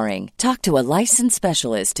scarring. Talk to a licensed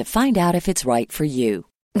specialist to find out if it's right for you.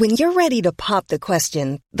 When you're ready to pop the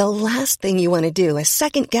question, the last thing you want to do is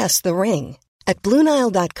second-guess the ring. At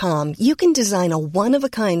BlueNile.com, you can design a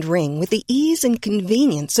one-of-a-kind ring with the ease and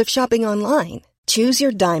convenience of shopping online. Choose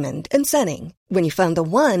your diamond and setting. When you find the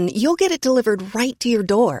one, you'll get it delivered right to your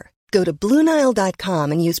door. Go to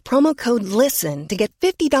BlueNile.com and use promo code LISTEN to get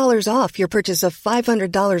 $50 off your purchase of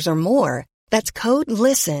 $500 or more. That's code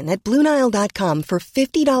LISTEN at BlueNile.com for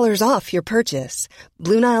 $50 off your purchase.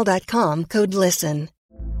 BlueNile.com, code LISTEN.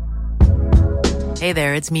 Hey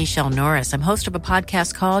there, it's Michelle Norris. I'm host of a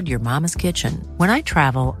podcast called Your Mama's Kitchen. When I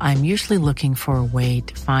travel, I'm usually looking for a way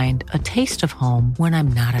to find a taste of home when I'm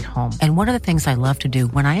not at home. And one of the things I love to do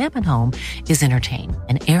when I am at home is entertain.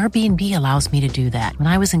 And Airbnb allows me to do that. When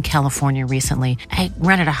I was in California recently, I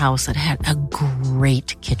rented a house that had a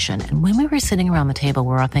great kitchen. And when we were sitting around the table,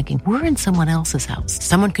 we're all thinking, we're in someone else's house.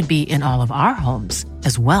 Someone could be in all of our homes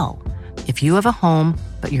as well. If you have a home,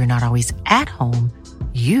 but you're not always at home,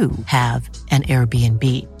 you have an Airbnb.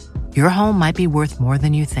 Your home might be worth more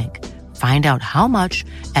than you think. Find out how much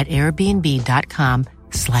at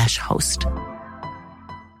airbnb.com/host.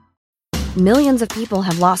 Millions of people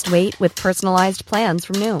have lost weight with personalized plans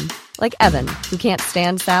from Noom. Like Evan, who can't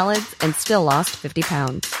stand salads and still lost 50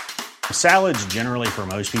 pounds. Salads generally for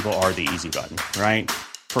most people are the easy button, right?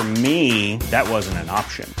 For me, that wasn't an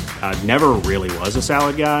option. I never really was a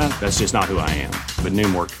salad guy. That's just not who I am. But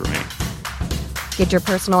Noom worked for me. Get your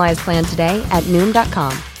personalized plan today at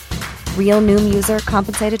Noom.com. Real Noom user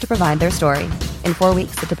compensated to provide their story. In 4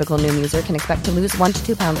 weeks, the typical Noom user can expect to lose 1 to 2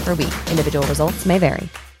 pounds per week. Individual results may vary.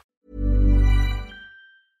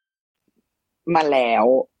 มาแล้ว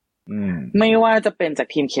ไม่ว่าจะเป็นจาก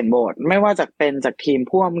ทีมเขียนบทไม่ว่าจะเป็นจากทีม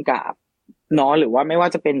ผู้กำกับเนาะหรือว่าไม่ว่า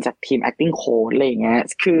จะเป็นจากทีม acting coach อะไรอย่างเงี้ย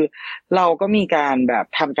คือเราก็มีการแบบ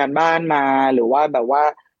ทำการบ้านมาหรือว่าแบบว่า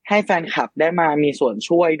ให้แฟนคลับได้มามีส่วน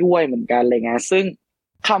ช่วยด้วยเหมือนกันอะไรเงี้ยซึ่ง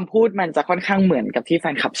คำพูดมันจะค่อนข้างเหมือนกับที่แฟ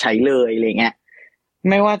นคลับใช้เลยอะไรเงี้ย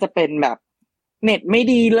ไม่ว่าจะเป็นแบบเน็ตไม่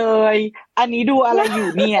ดีเลยอันนี้ดูอะไรอยู่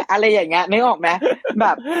เนี่ยอะไรอย่างเงี้ยนึกออกไหมแบ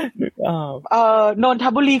บนนท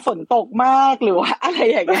บุรีฝนตกมากหรือว่าอะไร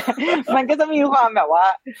อย่างเงี้ยมันก็จะมีความแบบว่า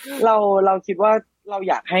เราคิดว่าเรา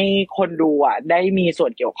อยากให้คนดูอ่ะได้มีส่ว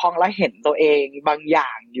นเกี่ยวข้องและเห็นตัวเองบางอย่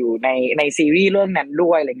างอยู่ในซีรีส์เรื่องนั้นด้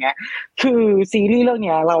วยอะไรเงี้ยคือซีรีส์เรื่องเ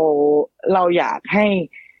นี้ยเราอยากให้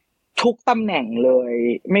ทุกตำแหน่งเลย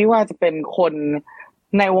ไม่ว่าจะเป็นคน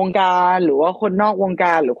ในวงการหรือว่าคนนอกวงก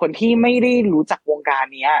ารหรือคนที่ไม่ได้รู้จักวงการ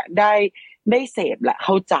เนี้ยได้เสพและเ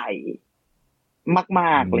ข้าใจม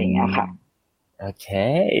ากๆอะไรเงี้ยค่ะ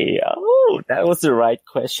Okay. Oh, that was the right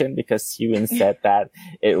question because Hyun said that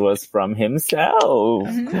it was from himself.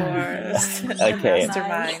 Of course. Okay.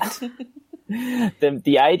 Mastermind.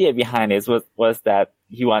 The idea behind it was that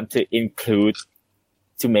he wanted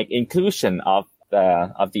to make inclusion of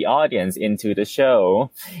the audience into the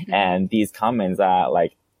show. And these comments are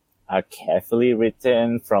carefully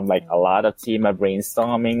written from like a lot of team of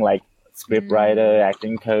brainstorming, like script writer,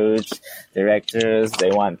 acting coach, directors.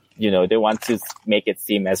 They want to make it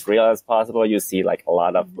seem as real as possible. You see like a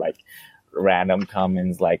lot of like random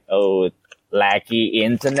comments like, oh, laggy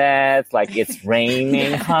internet, like it's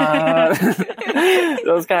raining hard.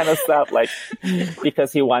 Those kind of stuff, like,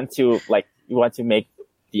 because you want to make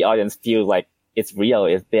the audience feel like it's real,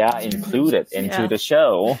 if they are included into the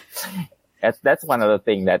show. That's one of the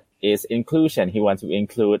things that is inclusion. He wants to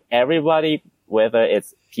include everybody, whether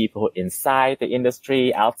it's people inside the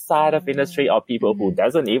industry, outside of industry, or people who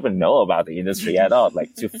doesn't even know about the industry at all,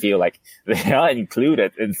 like to feel like they are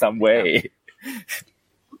included in some way.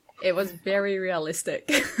 It was very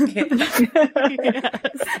realistic.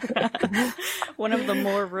 One of the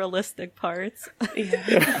more realistic parts.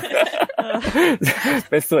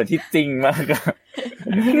 เป็นส่วนที่จริงมาก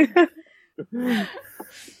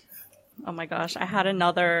Oh my gosh, I had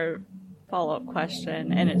another follow-up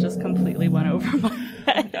question and it just completely went over my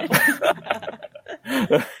head.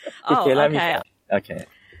 Okay.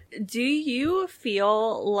 Do you feel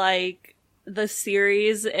like the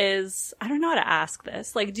series is, I don't know how to ask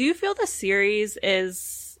this, like, do you feel the series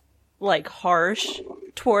is like harsh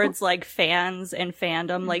towards like fans and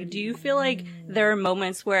fandom? Like, do you feel like there are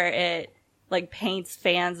moments where it like paints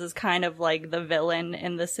fans as kind of like the villain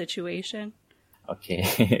in the situation? โอเค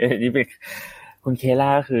นี่เป็นคุณเคล่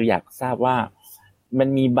าคืออยากทราบว่ามัน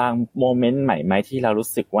มีบางโมเมนต์ใหม่ไหมที่เรารู้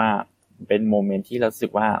สึกว่าเป็นโมเมนต์ที่เรารู้สึ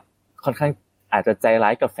กว่าค่อนข้างอาจจะใจร้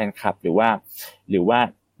ายกับแฟนคลับหรือว่า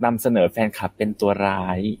นำเสนอแฟนคลับเป็นตัวร้า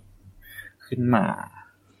ยขึ้นมา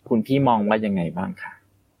คุณพี่มองว่ายังไงบ้างคะ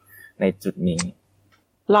ในจุดนี้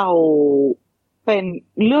เราเป็น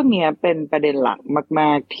เรื่องนี้เป็นประเด็นหลักม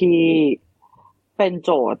ากๆที่เป็นโ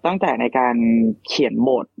จทย์ตั้งแต่ในการเขียนบ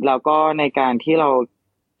ทแล้วก็ในการที่เรา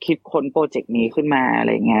คิดค้นโปรเจกต์นี้ขึ้นมาอะไ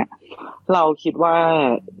รเงี้ยเราคิดว่า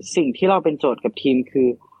สิ่งที่เราเป็นโจทย์กับทีมคือ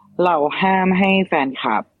เราห้ามให้แฟนค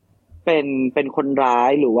ลับเป็นคนร้า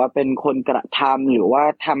ยหรือว่าเป็นคนกระทำหรือว่า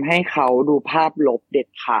ทำให้เขาดูภาพลบเด็ด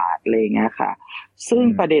ขาดอะไรเงี้ยค่ะซึ่ง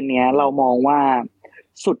ประเด็นเนี้ยเรามองว่า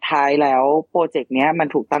สุดท้ายแล้วโปรเจกต์เนี้ยมัน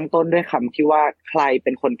ถูกตั้งต้นด้วยคำที่ว่าใครเ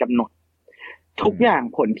ป็นคนกำหนดทุกอย่าง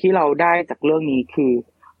ผลที่เราได้จากเรื่องนี้คือ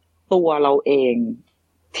ตัวเราเอง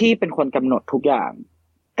ที่เป็นคนกำหนดทุกอย่าง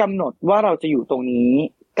กำหนดว่าเราจะอยู่ตรงนี้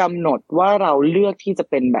กำหนดว่าเราเลือกที่จะ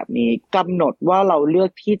เป็นแบบนี้กำหนดว่าเราเลือก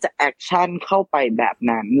ที่จะแอคชั่นเข้าไปแบบ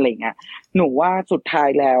นั้นอะไรเงี้ยหนูว่าสุดท้าย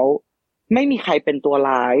แล้วไม่มีใครเป็นตัว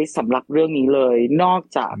ร้ายสำหรับเรื่องนี้เลยนอก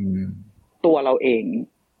จากตัวเราเอง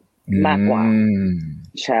มากกว่า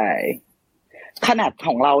ใช่ขนาดข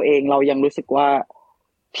องเราเองเรายังรู้สึกว่า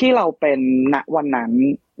ที่เราเป็นณวันนั้น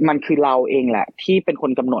มันคือเราเองแหละที่เป็นค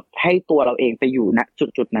นกำหนดให้ตัวเราเองไปอยู่ณ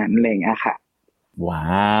จุดๆนั้นอะไรเงี้ยค่ะ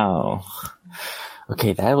Wow.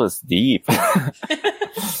 Okay, that was deep.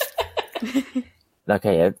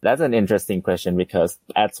 Okay, that's an interesting question because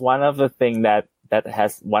that's one of the things that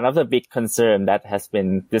one of the big concern that has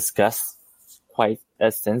been discussed quite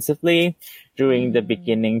extensively during the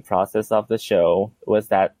beginning process of the show was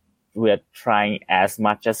that we're trying as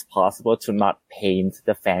much as possible to not paint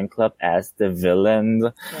the fan club as the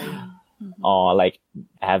villain or like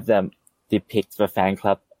have them depict the fan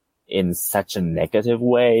club in such a negative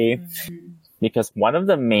way. Because one of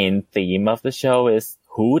the main theme of the show is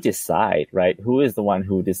who decide, right? Who is the one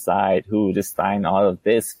who decide, who design all of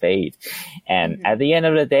this fate? And at the end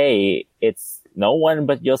of the day, it's no one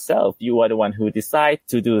but yourself. You are the one who decide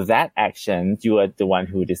to do that action. You are the one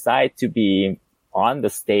who decide to be on the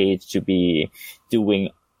stage, to be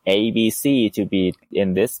doing ABC, to be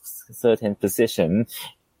in this certain position.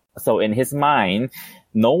 So in his mind,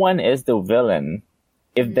 no one is the villain.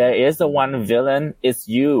 If there is the one villain, it's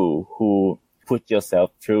you who put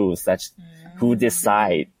yourself through such, who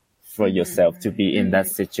decide for yourself to be in that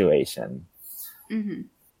situation.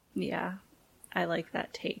 Yeah, I like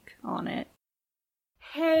that take on it.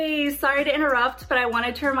 Hey, sorry to interrupt, but I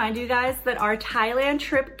wanted to remind you guys that our Thailand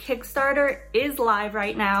trip Kickstarter is live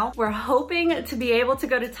right now. We're hoping to be able to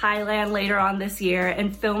go to Thailand later on this year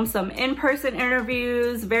and film some in-person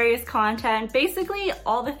interviews, various content, basically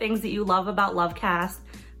all the things that you love about Lovecast,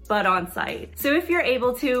 but on site. So if you're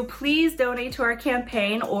able to, please donate to our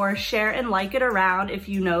campaign or share and like it around if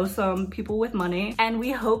you know some people with money. And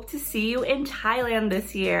we hope to see you in Thailand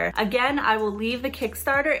this year. Again, I will leave the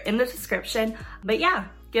Kickstarter in the description. But yeah,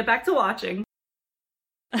 get back to watching.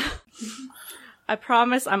 I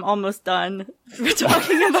promise I'm almost done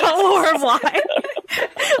talking about Lore of Why.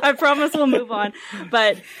 I promise we'll move on.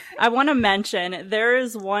 But I want to mention there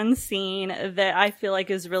is one scene that I feel like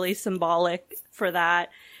is really symbolic for that.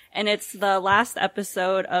 And it's the last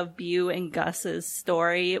episode of Beau and Gus's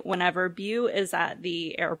story whenever Beau is at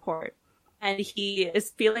the airport. And he is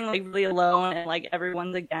feeling like really alone and like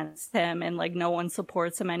everyone's against him and like no one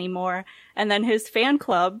supports him anymore. And then his fan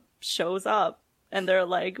club shows up and they're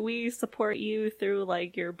like, we support you through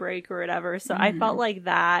like your break or whatever. So I felt like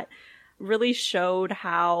that really showed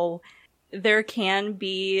how there can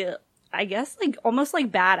be, I guess, like almost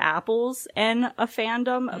like bad apples in a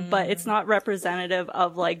fandom, but it's not representative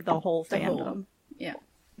of like the whole fandom. Yeah.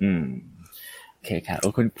 โอเคค่ะ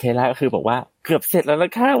คุณเคล่าก็คือบอกว่าเกือบเสร็จแล้วน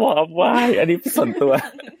ะคะวอร์วายอันนี้ส่วนตัว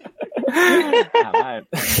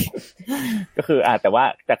ก็คือแต่ว่า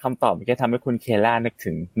จากคำตอบมันก็ทำให้คุณเคล่านึก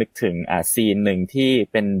ถึงซีนหนึ่งที่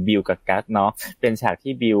เป็นบิวกับกัสเนาะเป็นฉาก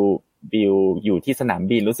ที่บิวอยู่ที่สนาม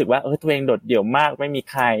บินรู้สึกว่าตัวเองโดดเดี่ยวมากไม่มี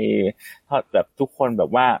ใครแบบทุกคนแบ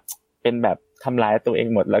บว่าเป็นแบบทำร้ายตัวเอง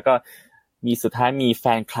หมดแล้วก็มีสุดท้ายมีแฟ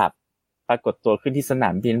นคลับปรากฏตัวขึ้นที่สนา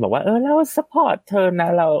มบินบอกว่าเราซัพพอร์ตเธอนะ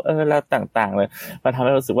เราต่างๆเลยมันทำใ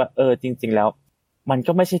ห้รู้สึกว่าจริงๆแล้วมัน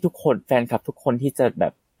ก็ไม่ใช่ทุกคนแฟนคลับทุกคนที่จะแบ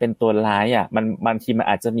บเป็นตัวร้ายอ่ะมันบางทีมัน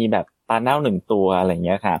อาจจะมีแบบปลาเน่าหนึ่งตัวอะไรอย่างเ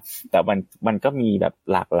งี้ยค่ะแต่มันก็มีแบบ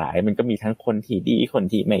หลากหลายมันก็มีทั้งคนที่ดีคน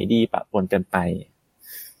ที่ไม่ดีปะปนกันไป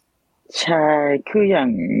ใช่คืออย่า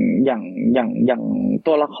ง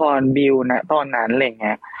ตัวละครบิวนะตอนนั้นอะไรเ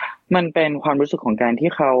งี้ยมันเป็นความรู้สึกของการที่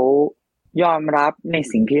เขายอมรับใน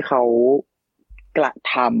สิ่งที่เขากระ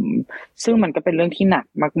ทำซึ่งมันก็เป็นเรื่องที่หนัก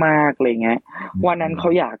มากๆอะไรเงี้ยวันนั้นเขา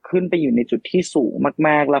อยากขึ้นไปอยู่ในจุดที่สูงม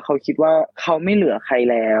ากๆแล้วเขาคิดว่าเขาไม่เหลือใคร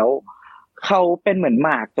แล้วเขาเป็นเหมือนหม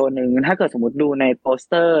ากตัวนึงถ้าเกิดสมมติดูในโปส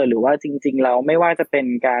เตอร์หรือว่าจริงๆแล้วไม่ว่าจะเป็น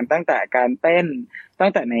การตั้งแต่การเต้นตั้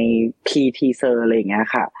งแต่ใน ทีเซอร์อะไรอย่างเงี้ย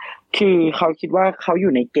ค่ะคือเขาคิดว่าเขาอ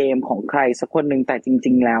ยู่ในเกมของใครสักคนนึงแต่จ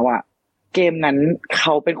ริงๆแล้วอ่ะเกมนั้นเข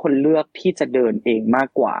าเป็นคนเลือกที่จะเดินเองมาก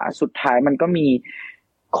กว่าสุดท้ายมันก็มี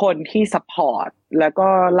คนที่ซัพพอร์ตแล้วก็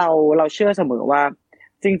เราเชื่อเสมอว่า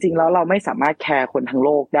จริงๆแล้วเราไม่สามารถแคร์คนทั้งโล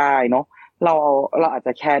กได้เนาะเราอาจจ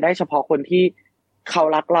ะแคร์ได้เฉพาะคนที่เขา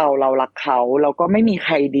รักเรารักเขาแล้วก็ไม่มีใค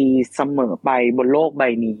รดีเสมอไปบนโลกใบ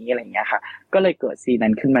นี้อะไรอย่างเงี้ยค่ะก็เลยเกิดซีน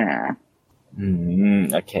นั้นขึ้นมา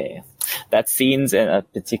okay that scenes in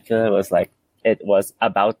particular was like it was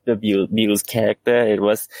about the Bill's character. It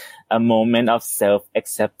was a moment of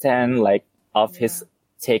self-acceptance, like of his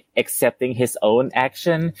accepting his own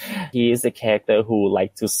action. He is a character who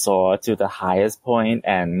likes to soar to the highest point,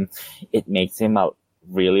 and it makes him out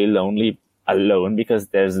really lonely, alone because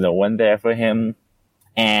there's no one there for him.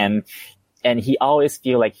 And he always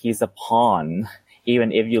feel like he's a pawn.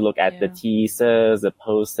 Even if you look at the teasers, the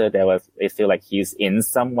poster, it feel like he's in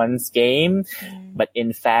someone's game. But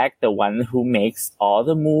in fact, the one who makes all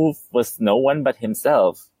the move was no one but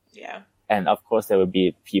himself. Yeah. And of course, there will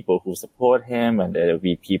be people who support him and there will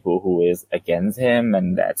be people who is against him.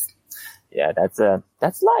 And that's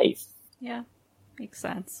life. Yeah. Makes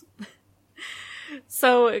sense.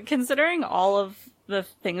 So considering all of the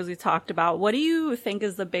things we talked about, what do you think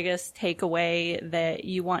is the biggest takeaway that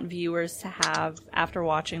you want viewers to have after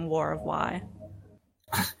watching War of Why?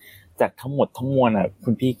 จากทั้งหมดทั้งมวลคุ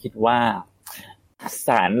ณพี่คิดว่าส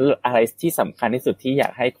ารอะไรที่สำคัญที่สุดที่อยา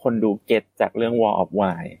กให้คนดูเก็ตจากเรื่อง War of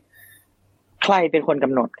Why ใครเป็นคนก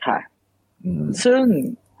ำหนดค่ะซึ่ง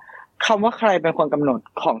คำว่าใครเป็นคนกำหนด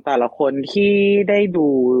ของแต่ละคนที่ได้ดู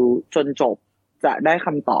จนจบจะได้ค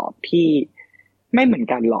ำตอบที่ไม่เหมือน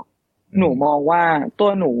กันหรอกหนูมองว่าตั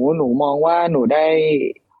วหนูมองว่าหนูได้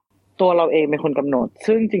ตัวเราเองเป็นคนกำหนด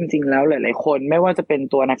ซึ่งจริงๆแล้วหลายๆคนไม่ว่าจะเป็น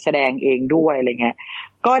ตัวนักแสดงเองด้วยอะไรเงี้ย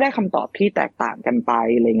ก็ได้คำตอบที่แตกต่างกันไป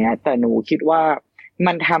อะไรเงี้ยแต่หนูคิดว่า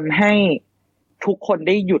มันทำให้ทุกคนไ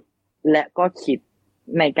ด้หยุดและก็คิด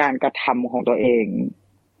ในการกระทำของตัวเอง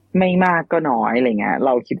ไม่มากก็น้อยอะไรเงี้ยเร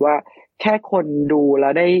าคิดว่าแค่คนดูแล้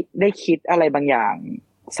วได้คิดอะไรบางอย่าง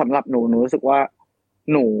สำหรับหนูรู้สึกว่า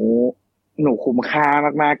หนูคุ้มค่า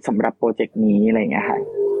มากๆสำหรับโปรเจกต์นี้อะไรอย่างเงี้ยค่ะ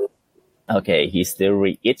Okay, he still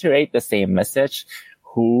reiterate the same message.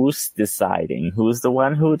 Who's deciding? Who's the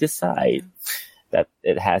one who decide? That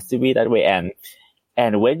it has to be that way.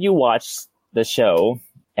 And when you watch the show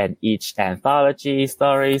and each anthology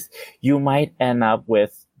stories, you might end up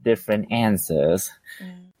with different answers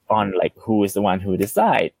on like who is the one who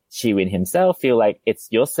decide. Chi-Win himself feel like it's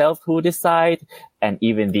yourself who decide, and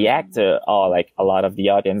even the actor or like a lot of the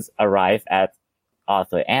audience arrive at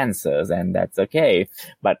author answers, and that's okay.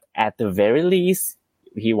 But at the very least,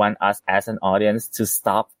 he wants us as an audience to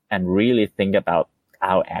stop and really think about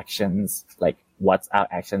our actions, like what's our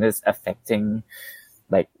action is affecting,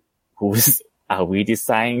 like are we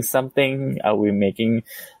deciding something? Are we making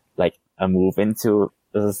like a move into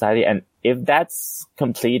the society, and if that's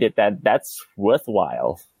completed, that's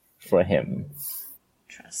worthwhile for him.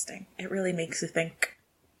 Interesting. It really makes you think.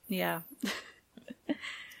 Yeah.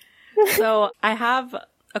 So I have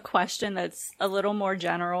a question that's a little more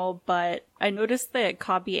general, but I noticed that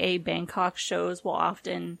Copy A Bangkok shows will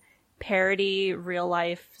often parody real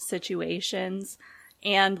life situations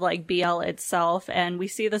and like BL itself, and we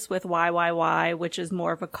see this with YYY, which is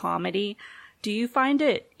more of a comedy. Do you find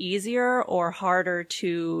it easier or harder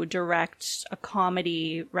to direct a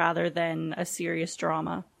comedy rather than a serious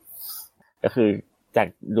drama? ก็คือจาก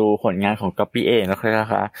ดูผลงานของ Copy A นะ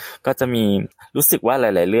คะก็จะมีรู้สึกว่าหล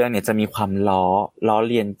ายๆเรื่องเนี่ยจะมีความล้อ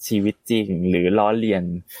เลียนชีวิตจริงหรือล้อเลียน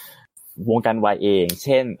วงการวายเองเ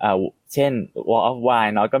ช่น Wall of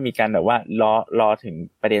Wine เนาะก็มีการแบบว่าล้อถึง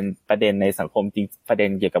ประเด็นในสังคมจริงประเด็น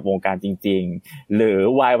เกี่ยวกับวงการจริงๆหรือ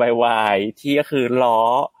YYY ที่ก็คือล้อ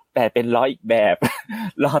แต่เป็นล้ออีกแบบ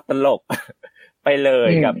ล้อตลกไปเลย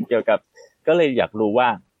กับเกี่ยวกับก็เลยอยากรู้ว่า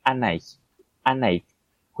อันไหน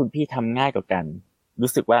คุณพี่ทำง่ายกว่ากัน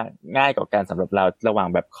รู้สึกว่าง่ายกว่ากันสำหรับเราระหว่าง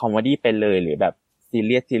แบบคอมเมดี้ไปเลยหรือแบบซีเ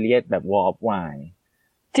รียสแบบ Wall of Wine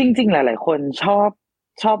จริงๆหลายๆคนช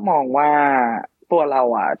อบมองว่าตัวเรา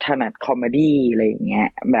ถนัดคอมเมดี้อะไรอย่างเงี้ย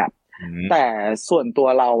แบบแต่ส่วนตัว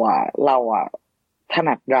เราถ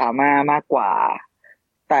นัดดราม่ามากกว่า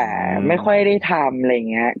แต่ไม่ค่อยได้ทำอะไร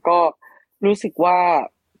เงี้ยก็รู้สึกว่า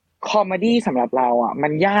คอมเมดี้สำหรับเรามั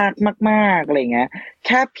นยากมากๆอะไรเงี้ยแ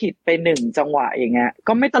ค่ผิดไป1จังหวะอย่างเงี้ย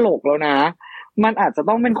ก็ไม่ตลกแล้วนะมันอาจจะ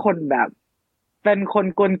ต้องเป็นคนแบบเป็นคน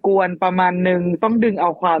กวนๆประมาณนึงต้องดึงเอา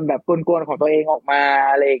ความแบบกวนๆของตัวเองออกมา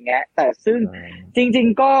อะไรอย่างเงี้ยแต่ซึ่งจริง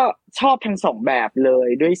ๆก็ชอบทั้ง2แบบเลย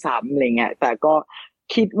ด้วยซ้ำอะไรเงี้ยแต่ก็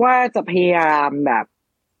คิดว่าจะพยายามแบบ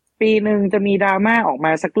ปีนึงจะมีดราม่าออกม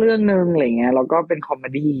าสักเรื่องนึงอะไรเงี้ยแล้วก็เป็นคอมเม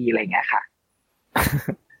ดี้อะไรเงี้ยค่ะ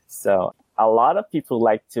So a lot of people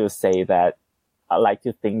like to say that I like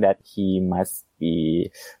to think that he must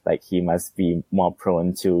be more prone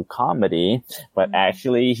to comedy, but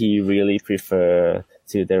actually he really prefer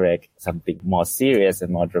to direct something more serious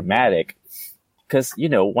and more dramatic. Because,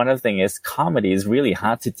 one of the things is comedy is really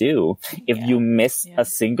hard to do. If you miss a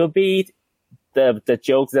single beat, the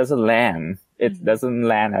joke doesn't land. It doesn't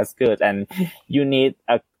land as good. And you need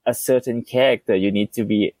a certain character. You need to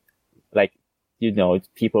be like,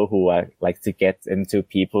 people who are like to get into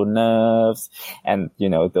people's nerves and,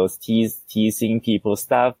 those teasing people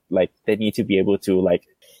stuff, like they need to be able to like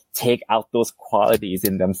take out those qualities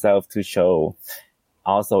in themselves to show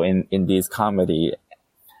also in this comedy.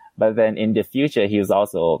 But then in the future, he was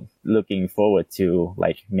also looking forward to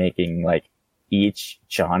like making like each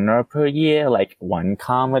genre per year, like one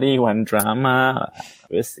comedy, one drama.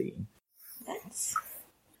 We'll see. Nice.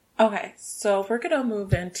 Okay, so we're going to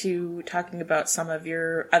move into talking about some of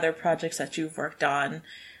your other projects that you've worked on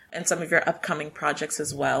and some of your upcoming projects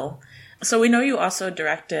as well. So we know you also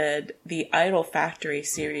directed the Idol Factory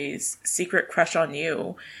series, Secret Crush on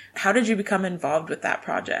You. How did you become involved with that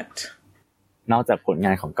project? นอกจากผลง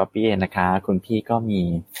านของ Copy นะคะคุณพี่ก็มี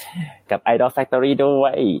กับ Idol Factory ด้ว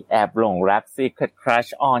ยแอบหลงรัก Secret Crush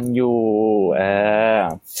on You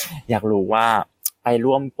อยากรู้ว่าไป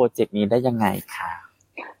ร่วมโปรเจกต์นี้ได้ยังไงคะ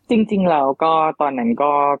จริงๆแล้วก็ตอนนั้น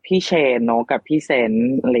ก็พี่เชนเนาะกับพี่เซน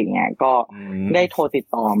อะไรเงี้ยก็ได้โทรติด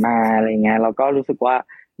ต่อมาอะไรเงี้ยแล้วก็รู้สึกว่า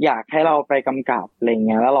อยากให้เราไปกำกับอะไรเ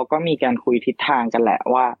งี้ยแล้วเราก็มีการคุยทิศทางกันแหละ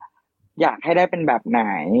ว่าอยากให้ได้เป็นแบบไหน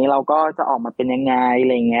เราก็จะออกมาเป็นยังไงอะ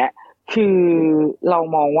ไรเงี้ยคือเรา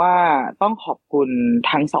มองว่าต้องขอบคุณ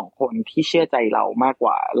ทั้งสองคนที่เชื่อใจเรามากก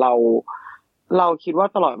ว่าเราคิดว่า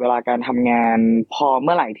ตลอดเวลาการทำงานพอเ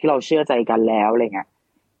มื่อไหร่ที่เราเชื่อใจกันแล้วอะไรเงี้ย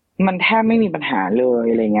มันแทบไม่มีปัญหาเลย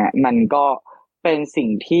อะไรเงี้ยมันก็เป็นสิ่ง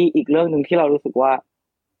ที่อีกเรื่องนึงที่เรารู้สึกว่า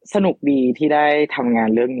สนุกดีที่ได้ทำงาน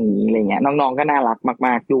เรื่องนี้อะไรเงี้ยน้องๆก็น่ารักม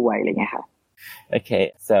ากๆด้วยอะไรเงี้ยค่ะ Okay,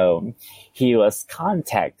 so he was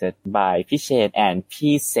contacted by Pishen and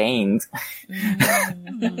P Saint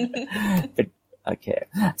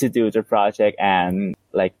to do the project, and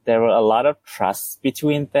like there were a lot of trust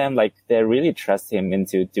between them. Like they really trust him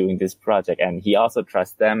into doing this project, and he also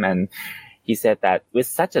trusts them. And he said that with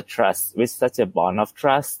such a bond of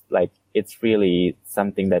trust, like it's really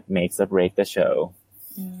something that makes or break the show.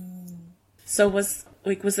 So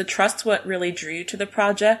was the trust what really drew you to the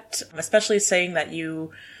project, especially saying that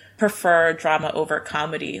you prefer drama over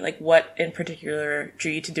comedy? Like what in particular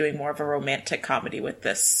drew you to doing more of a romantic comedy with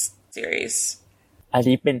this series? อัน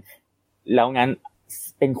นี้เป็นแล้วงั้น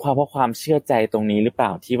เป็นความเชื่อใจตรงนี้หรือเปล่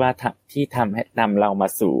าที่ว่าที่ทำให้นำเรามา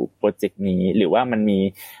สู่โปรเจกต์นี้หรือว่ามัน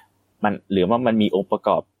มีองค์ประก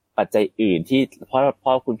อบปัจจัยอื่นที่เพร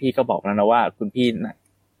าะคุณพี่ก็บอกแล้วนะว่าคุณพี่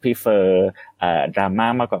prefer ดราม่า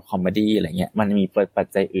มากกว่าคอมเมดี้อะไรเงี้ยมันมีปัจ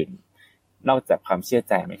จัยอื่น นอกจากความเชื่อ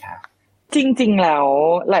ใจไหมคะจริงๆแล้ว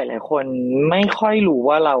หลายๆคนไม่ค่อยรู้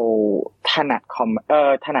ว่าเราถนัด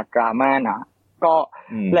ถนัดดราม่านะก็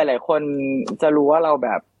หลายๆคนจะรู้ว่าเราแบ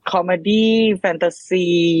บคอมเมดี้แฟนตาซี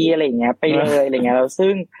อะไรอย่างเงี้ยไปเลยอะไรเงี้ยแล้ว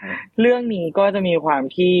ซึ่งเรื่องนี้ก็จะมีความ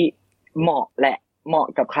ที่เหมาะ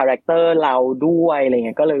กับคาแรคเตอร์เราด้วยอะไรเ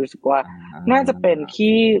งี้ยก็เลยรู้สึกว่าน่าจะเป็น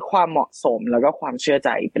ที่ความเหมาะสมแล้วก็ความเชื่อใจ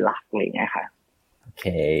เป็นหลักอะไรเงี้ยค่ะ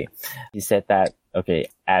Okay, he said that. Okay,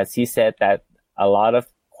 as he said that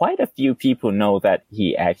quite a few people know that he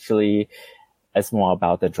actually is more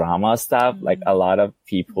about the drama stuff. Like a lot of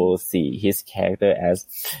people see his character as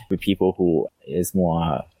people who is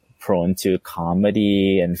more prone to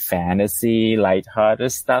comedy and fantasy,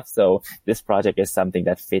 lighthearted stuff. So this project is something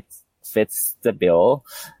that fits the bill,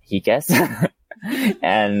 he guess.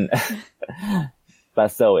 And but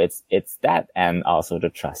so it's that and also the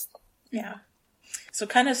trust. Yeah. So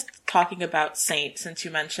kind of talking about Saint, since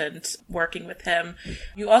you mentioned working with him,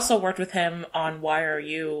 you also worked with him on Why Are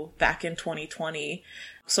You back in 2020.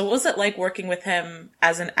 So what was it like working with him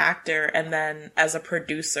as an actor and then as a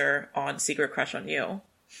producer on Secret Crush on You?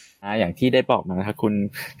 อย่างที่ได้บอกมานะคะคุณ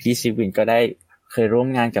พี่ชีวินก็ได้เคยร่วม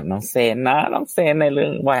งานกับน้องเซนในเรื่อ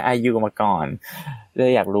ง Why Are You มาก่อนเล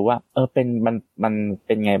ยอยากรู้ว่ามันเ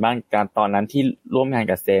ป็นไงบ้างการตอนนั้นที่ร่วมงาน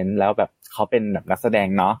กับเซนแล้วแบบเขาเป็นแบบนักแสดง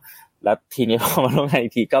เนาะแล้วทีนี้พอมาร่วมงานอี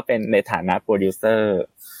กทีก็เป็นในฐานะโปรดิวเซอร์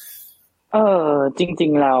จริ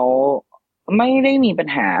งๆแล้วไม่ได้มีปัญ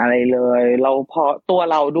หาอะไรเลยเราเพราะตัว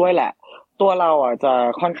เราด้วยแหละตัวเราอ่ะจะ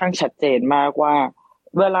ค่อนข้างชัดเจนมากว่า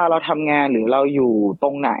เวลาเราทำงานหรือเราอยู่ตร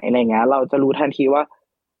งไหนอะไรเงี้ยเราจะรู้ทันทีว่า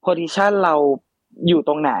โพซิชั่นเราอยู่ต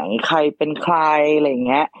รงไหนใครเป็นใครอะไร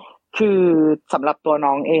เงี้ยคือสำหรับตัว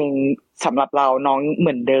น้องเองสำหรับเราน้องเห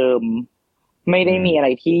มือนเดิมไม่ได้มีอะไร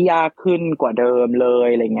ที่ยากขึ้นกว่าเดิมเลย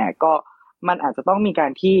อะไรเงี้ยก็มันอาจจะต้องมีกา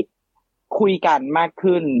รที่คุยกันมาก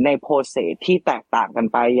ขึ้นในโปรเซสที่แตกต่างกัน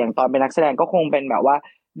ไปอย่างตอนเป็นนักแสดงก็คงเป็นแบบว่า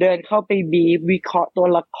เดินเข้าไปบีฟวิเคราะห์ตัว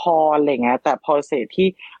ละครอะไรเงี้ยแต่โปรเซสที่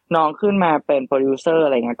น้องขึ้นมาเป็นโปรดิวเซอร์อะ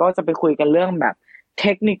ไรเงี้ยก็จะไปคุยกันเรื่องแบบเท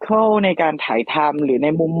คนิคอลในการถ่ายทำหรือใน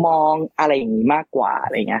มุมมองอะไรอย่างนี้มากกว่าอะ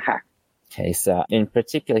ไรเงี้ยค่ะ Okay, so in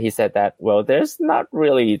particular he said that well there's not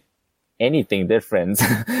really anything different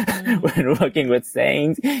when working with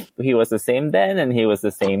Saint. He was the same then and he was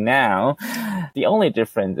the same now. The only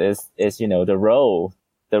difference is the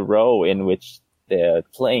role in which they're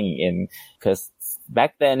playing in, because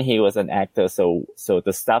back then he was an actor. So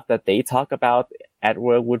the stuff that they talk about at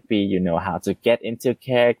work would be, how to get into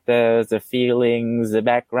characters, the feelings, the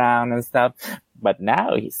background and stuff. But now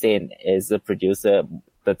Saint is a producer.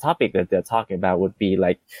 The topic that they're talking about would be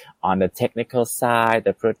like on the technical side,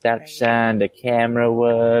 the production, the camera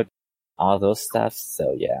work, all those stuff.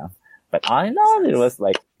 So yeah, but all in all, it was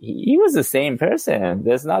like he was the same person.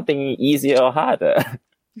 There's nothing easier or harder.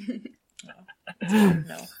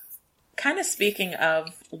 No. Kind of speaking of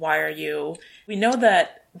Why Are You, we know that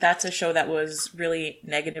that's a show that was really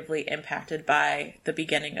negatively impacted by the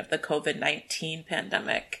beginning of the COVID-19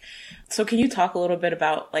 pandemic. So can you talk a little bit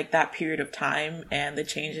about like that period of time and the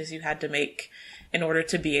changes you had to make in order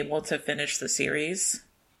to be able to finish the series?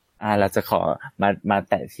 เราจะขอมา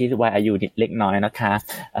แตะที่ Why Are You เล็กน้อยนะคะ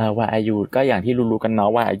Why Are You ก็อย่างที่รู้ๆกันเนาะ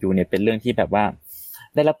Why Are You เนี่ยเป็นเรื่องที่แบบว่า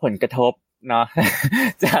ได้รับผลกระทบเนาะ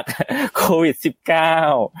จากโควิด -19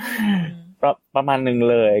 ประมาณนึง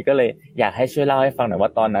เลยก็เลยอยากให้ช่วยเล่าให้ฟังหน่อยว่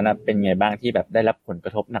าตอนนั้นเป็นไงบ้างที่แบบได้รับผลกร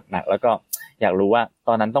ะทบหนักๆแล้วก็อยากรู้ว่าต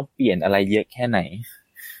อนนั้นต้องเปลี่ยนอะไรเยอะแค่ไหน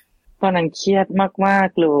ตอนนั้นเครียดมาก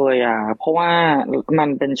ๆเลยเพราะว่ามัน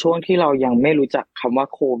เป็นช่วงที่เรายังไม่รู้จักคำว่า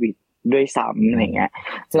โควิดด้วยซ้ำอะไรเงี้ย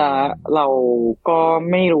แล้วเราก็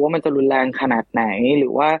ไม่รู้ว่ามันจะรุนแรงขนาดไหนหรื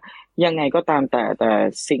อว่ายังไงก็ตามแต่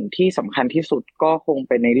สิ่งที่สำคัญที่สุดก็คงเ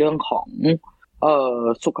ป็นในเรื่องของ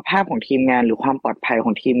สุขภาพของทีมงานหรือความปลอดภัยข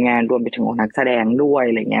องทีมงานรวมไปถึงของนักแสดงด้วย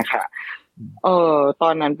อะไรเงี้ยค่ะตอ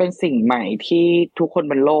นนั้นเป็นสิ่งใหม่ที่ทุกคน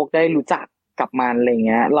บนโลกได้รู้จักกับมันอะไรเ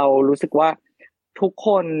งี้ยเรารู้สึกว่าทุกค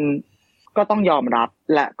นก็ต้องยอมรับ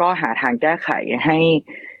และก็หาทางแก้ไขให้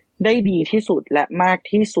ได้ดีที่สุดและมาก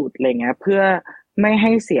ที่สุดอะไรเงี้ยเพื่อไม่ใ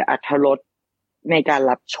ห้เสียอรรถรสในการ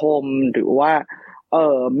รับชมหรือว่า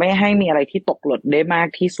ไม่ให้มีอะไรที่ตกหล่นได้มาก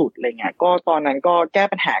ที่สุดอะไรเงี้ยก็ตอนนั้นก็แก้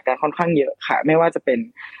ปัญหากันค่อนข้างเยอะค่ะไม่ว่าจะเป็น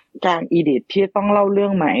การอีดิทที่ต้องเล่าเรื่อ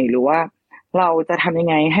งใหม่หรือว่าเราจะทำยัง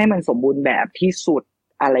ไงให้มันสมบูรณ์แบบที่สุด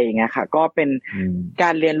อะไรอย่างเงี้ยค่ะก็เป็นกา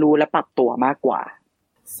รเรียนรู้และปรับตัวมากกว่า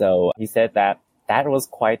So he said that was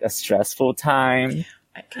quite a stressful time.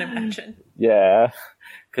 I can imagine. Yeah,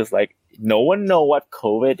 because like no one know what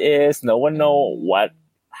COVID is, no one know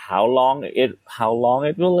how long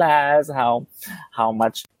it will last, how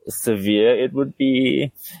much severe it would be.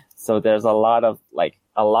 So there's a lot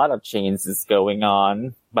of changes going on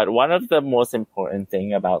But one of the most important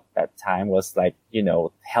thing about that time was like,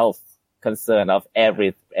 health concern of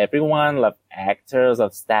everyone, of actors,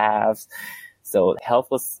 of staff. So health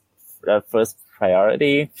was the first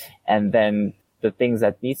priority. And then the things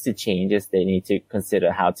that needs to change is they need to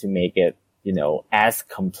consider how to make it, as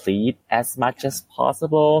complete as much as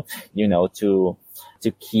possible, to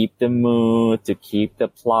keep the mood, to keep the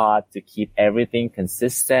plot, to keep everything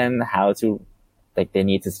consistent, they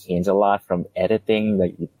need to change a lot from editing,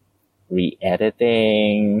 like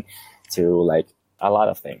re-editing to like a lot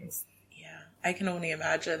of things. Yeah, I can only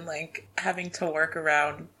imagine like having to work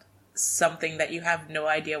around something that you have no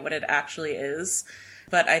idea what it actually is.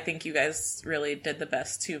 But I think you guys really did the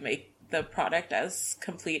best to make the product as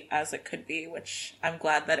complete as it could be, which I'm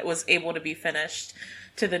glad that it was able to be finished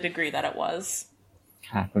to the degree that it was.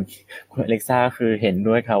 ค่ะคุณอเล็กซ่าคือเห็น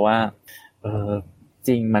ด้วยค่ะว่าจ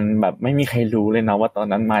ริงมันแบบไม่มีใครรู้เลยนะว่าตอน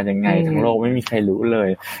นั้นมายังไงทั้งโลกไม่มีใครรู้เลย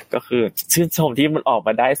ก็คือชื่นชมที่มันออกม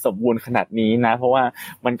าได้สมบูรณ์ขนาดนี้นะเพราะว่า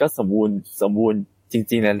มันก็สมบูรณ์จ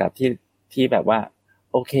ริงๆในระดับที่แบบว่า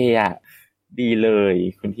โอเคอ่ะดีเลย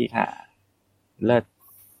คุณพี่ค่ะเลิศ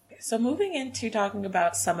So moving into talking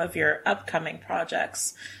about some of your upcoming projects,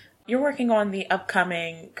 you're working on the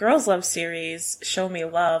upcoming Girls Love series, Show Me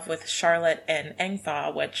Love with Charlotte and Engfa,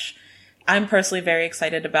 which I'm personally very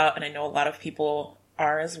excited about, and I know a lot of people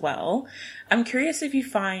are as well. I'm curious if you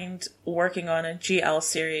find working on a GL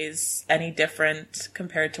series any different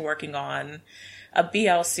compared to working on a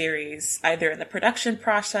BL series, either in the production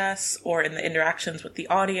process or in the interactions with the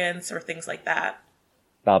audience or things like that.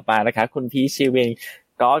 ต่อไปนะคะคุณพี่ชีวิน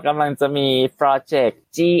ก็กำลังจะมีโปรเจกต์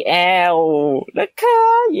GL นะคะ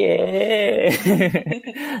เย้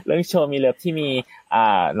เรื่องโชว์มีเลิฟที่มี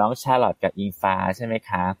น้องชาร์ลอตกับอิงฟ้าใช่ไหม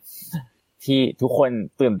คะที่ทุกคน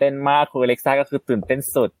ตื่นเต้นมากคุณอเล็กซ่าก็คือตื่นเต้น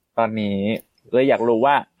สุดตอนนี้เลยอยากรู้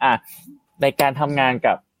ว่าในการทำงาน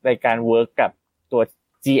กับในการเวิร์กกับตัว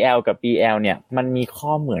GL กับ BL เนี่ยมันมีข้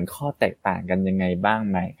อเหมือนข้อแตกต่างกันยังไงบ้าง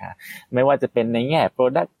ไหมคะไม่ว่าจะเป็นในแง่โปร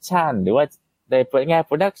ดักชันหรือว่าในแง่โ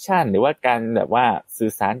ปรดักชันหรือว่าการแบบว่าสื่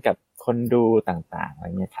อสารกับคนดูต่างๆอะไร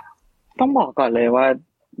เงี้ยค่ะต้องบอกก่อนเลยว่า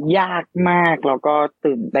ยากมากแล้วก็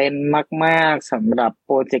ตื่นเต้นมากๆสำหรับโ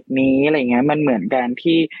ปรเจกต์นี้อะไรเงี้ยมันเหมือนกัน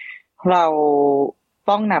ที่เรา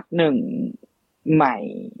ต้องนับหนึ่งใหม่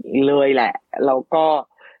เลยแหละแล้วก็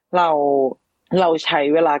เราใช้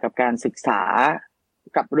เวลากับการศึกษา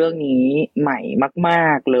กับเรื่องนี้ใหม่มา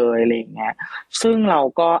กๆเลยอะไรเงี้ยซึ่งเรา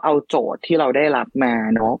ก็เอาโจทย์ที่เราได้รับมา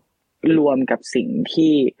เนาะรวมกับสิ่ง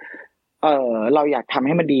ที่เราอยากทำใ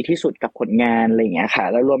ห้มันดีที่สุดกับผลงานอะไรเงี้ยค่ะ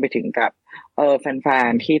แล้วรวมไปถึงกับแฟ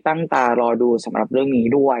นๆที่ตั้งตารอดูสำหรับเรื่องนี้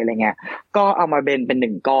ด้วยอะไรเงี้ยก็เอามาเป็นห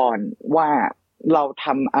นึ่งก้อนว่าเราท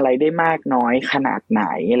ำอะไรได้มากน้อยขนาดไหน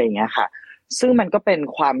อะไรเงี้ยค่ะซึ่งมันก็เป็น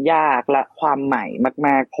ความยากและความใหม่ม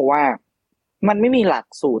ากๆเพราะว่ามันไม่มีหลัก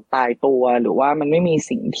สูตรตายตัวหรือว่ามันไม่มี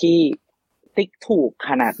สิ่งที่ติ๊กถูกข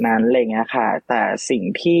นาดนั้นอะไรเงี้ยค่ะแต่สิ่ง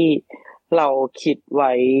ที่เราคิดไ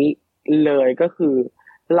ว้เลยก็คือ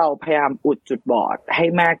เราพยายามอุดจุดบอดให้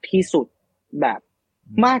มากที่สุดแบบ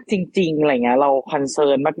มากจริงๆอะไรเงี้ยเราคอนเซิ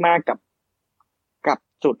ร์นมากๆกับ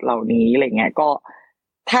จุดเหล่านี้อะไรเงี้ยก็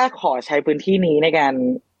ถ้าขอใช้พื้นที่นี้ในการ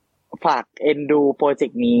ฝากเอ็นดูโปรเจก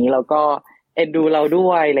ต์นี้แล้วก็เอ็นดูเราด้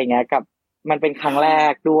วยอะไรเงี้ยกับมันเป็นครั้งแร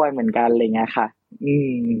กด้วยเหมือนกันอะไรเงี้ยค่ะ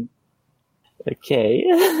Okay.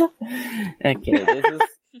 This is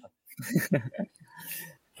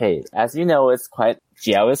Okay, as you know,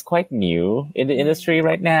 GL is quite new in the industry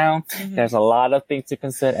right now. Mm-hmm. There's a lot of things to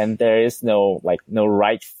consider, and there is no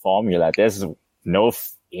right formula. There's no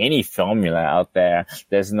any formula out there.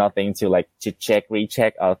 There's nothing to check,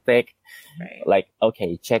 recheck, or think. Right.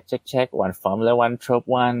 Okay, check, one formula, one trope,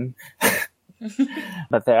 one.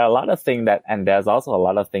 But there are a lot of things and there's also a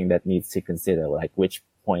lot of things that needs to consider, like which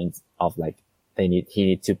points of he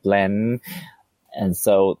need to blend. And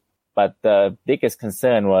so, but the biggest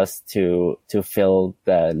concern was to fill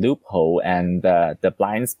the loophole and the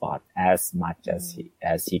blind spot as much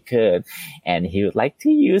as he could. And he would like to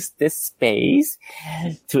use this space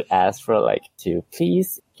to ask for to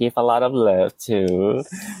please give a lot of love to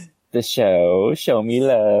the Show Me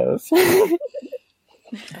Love.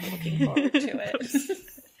 I'm looking forward to it.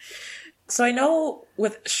 So I know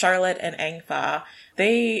with Charlotte and Engfa,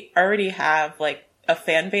 they already have a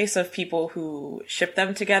fan base of people who ship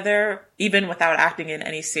them together, even without acting in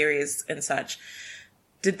any series and such.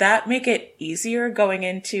 Did that make it easier going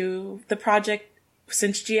into the project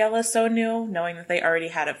since GL is so new, knowing that they already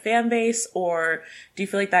had a fan base, or do you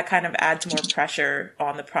feel like that kind of adds more pressure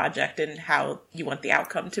on the project and how you want the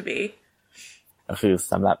outcome to be? คือ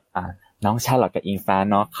สำหรับ น้องชาร์ลอตกับอิงฟ้า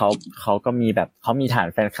เนาะเขาก็มีแบบเขามีฐาน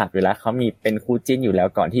แฟนคลับอยู่แล้วเขามีเป็นคู่จิ้นอยู่แล้ว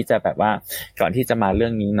ก่อนที่จะมาเรื่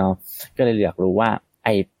องนี้เนาะก็เลยอยากรู้ว่าไอ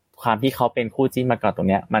ความที่เขาเป็นคู่จิ้นมาก่อนตรง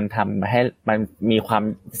เนี้ยมันทำให้มันมีความ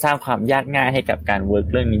สร้างความยากง่ายให้กับการเวิร์ก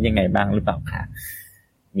เรื่องนี้ยังไงบ้างหรือเปล่าคะ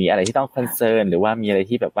มีอะไรที่ต้องคอนเซิร์นหรือว่ามีอะไร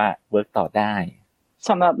ที่แบบว่าเวิร์กต่อได้ส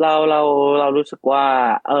ำหรับเรารู้สึกว่า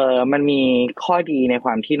มันมีข้อดีในคว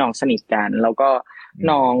ามที่น้องสนิทกันแล้วก็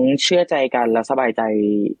น้องเชื่อใจกันและสบายใจ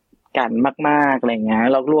กันมากๆอะไรเงี้ย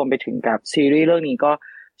แล้วรวมไปถึงกับซีรีส์เรื่องนี้ก็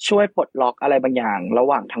ช่วยปลดล็อกอะไรบางอย่างระ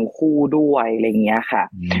หว่างทั้งคู่ด้วยอะไรเงี้ยค่ะ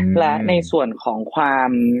และในส่วนของค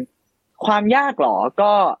วามยากหรอ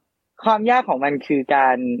ก็ความยากของมันคือกา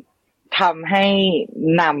รทำให้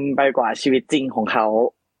นำไปกว่าชีวิตจริงของเขา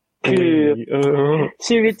คือ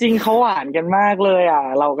ชีวิตจริงเขาหวานกันมากเลยอ่ะ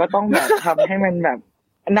เราก็ต้องแบบทำให้มันแบบ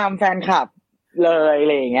นำแฟนคลับเลยอะ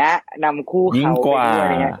ไรอย่างเงี้ยนำคู่เขาไปด้วยอะ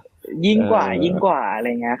ไรเงี้ยยิ่งกว่าอะไร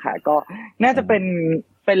เงี้ยค่ะก็น่าจะเ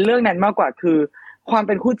ป็นเรื่องนั้นมากกว่าคือความเ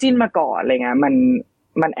ป็นคู่จิ้นมาก่อนอะไรเงี้ย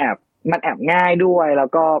มันแอบง่ายด้วยแล้ว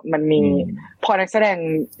ก็มันมีพอนักแสดง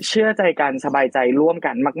เชื่อใจกันสบายใจร่วม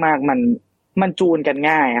กันมากๆมันจูนกัน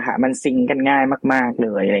ง่ายอะค่ะมันซิงกันง่ายมากๆเล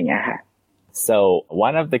ยอะไรเงี้ยค่ะSo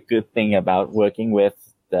one of the good thing about working with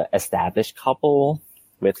the established couple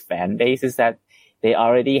with fan base is that they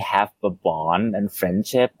already have a bond and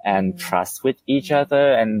friendship and trust with each other,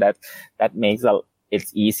 and that makes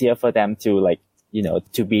it's easier for them to like, you know,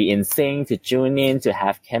 to be in sync, to tune in, to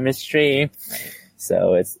have chemistry. So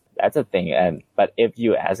that's a thing. But if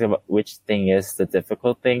you ask about which thing is the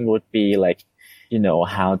difficult thing, would be like, you know,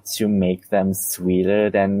 how to make them sweeter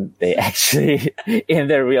than they actually in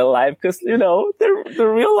their real life. Cause, you know, their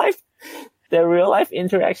real life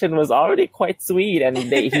interaction was already quite sweet, and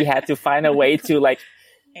he had to find a way to like,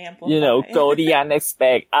 amplify. You know, go the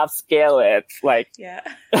unexpected, upscale it. Like, yeah.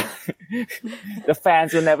 The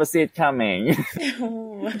fans will never see it coming.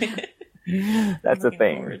 That's the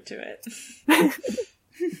thing. Forward to it.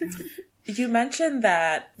 You mentioned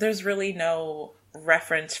that there's really no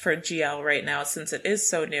reference for GL right now since it is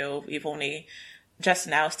so new. We've only just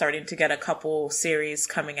now starting to get a couple series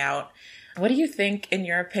coming out. What do you think, in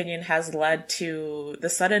your opinion, has led to the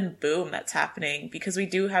sudden boom that's happening? Because we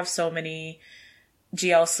do have so many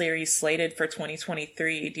GL series slated for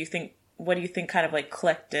 2023. What do you think kind of like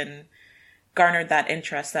clicked and garnered that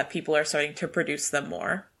interest that people are starting to produce them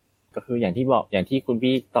more? ก็คืออย่างที่คุณ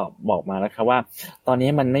พี่บอกมาแล้วครับว่าตอนนี้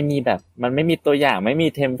มันไม่มีตัวอย่างไม่มี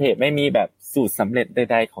เทมเพลตไม่มีแบบสูตรสำเร็จใ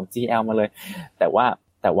ดๆของ GL มาเลยแต่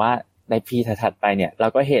ว่าในปีถัดไปเนี่ยเรา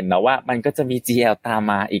ก็เห็นนะว่ามันก็จะมี GL ตาม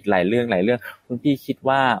มาอีกหลายเรื่องคุณพี่คิด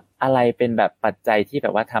ว่าอะไรเป็นแบบปัจจัยที่แบ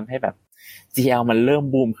บว่าทำให้แบบ GL มันเริ่ม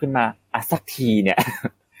บูมขึ้นมาสักทีเนี่ย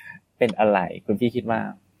เป็นอะไรคุณพี่คิดว่า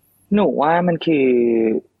หนูว่ามันคือ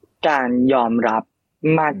การยอมรับ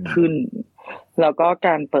มากขึ้นแล้วก็ก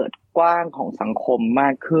ารเปิดกว้างของสังคมมา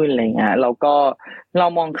กขึ้นอะไรเงี้ยแล้วก็เรา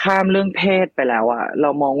มองข้ามเรื่องเพศไปแล้วอ่ะเรา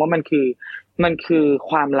มองว่ามันคือ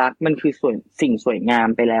ความรักมันคือสิ่งสวยงาม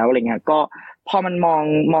ไปแล้วอะไรเงี้ยก็พอมัน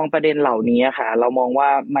มองประเด็นเหล่านี้ค่ะเรามองว่า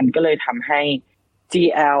มันก็เลยทำให้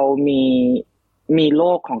GL มีโล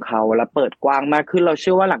กของเขาและเปิดกว้างมากขึ้นเราเ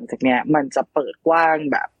ชื่อว่าหลังจากเนี้ยมันจะเปิดกว้าง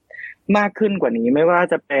แบบมากขึ้นกว่านี้ไม่ว่า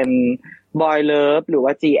จะเป็น Boy Love หรือว่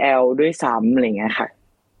า GL ด้วยซ้ำอะไรเงี้ยค่ะ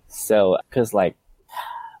So because like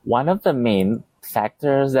one of the main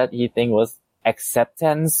factors that you think was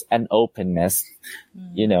acceptance and openness,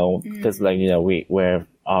 you know, because like, you know, we're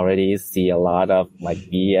already see a lot of like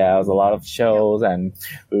BLs, a lot of shows, and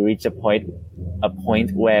we reach a point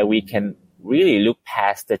where we can really look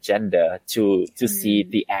past the gender to see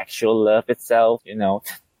the actual love itself, you know,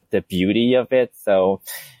 the beauty of it. So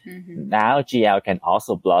now GL can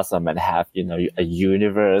also blossom and have, you know, a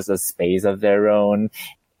universe, a space of their own,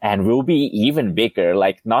 and will be even bigger,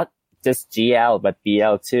 like not just GL, but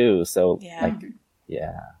BL too. So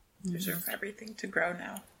there's room for everything to grow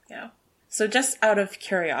now. Yeah. So just out of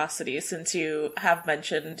curiosity, since you have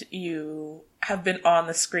mentioned you have been on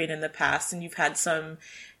the screen in the past and you've had some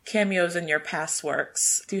cameos in your past works,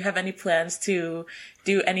 do you have any plans to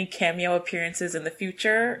do any cameo appearances in the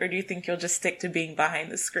future, or do you think you'll just stick to being behind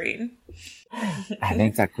the screen? เนื่อ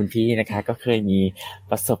งจากคุณพี่นะคะก็เคยมี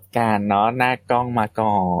ประสบการณ์เนาะหน้ากล้องมา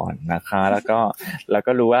ก่อนนะคะแล้ว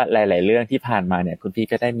ก็รู้ว่าหลายๆเรื่องที่ผ่านมาเนี่ยคุณพี่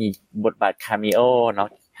ก็ได้มีบทบาทคาเมโอเนาะ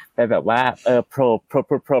ไปแบบว่าโปร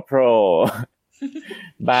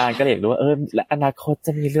บ้างก็อยากรู้ว่าและอนาคตจ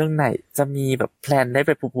ะมีเรื่องไหนจะมีแบบแพลนได้ไ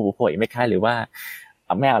ปโผล่ๆไหมคะหรือว่า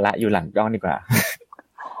ไม่เอาละอยู่หลังกล้องดีกว่า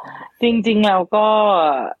จริงๆแล้วก็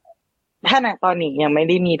ถ้าณตอนนี้ยังไม่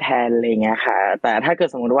ได้มีแผนอะไรเงี้ยค่ะแต่ถ้าเกิด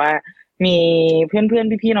สมมติว่า มีเพื่อน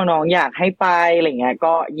ๆพี่ๆน้องๆอยากให้ไปอะไรเงี้ย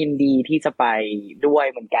ก็ยินดีที่จะไปด้วย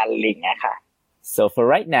เหมือนกันอะไรเงี้ยค่ะSo for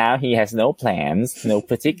right now, he has no plans, no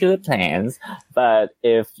particular plans. But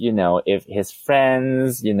if his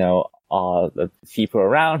friends, all the people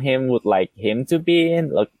around him would like him to be in,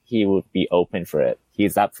 look, he would be open for it.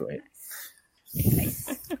 He's up for it.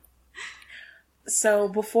 So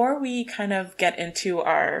before we kind of get into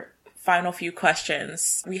our final few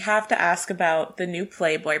questions, we have to ask about the new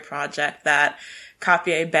Playboy project that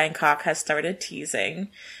Kapye Bangkok has started teasing.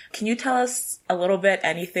 Can you tell us a little bit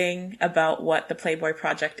anything about what the Playboy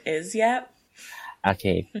project is yet? โอเค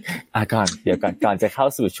ก่อนจะเข้า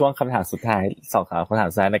สู่ช่วงคำถามสุดท้าย2คำถาม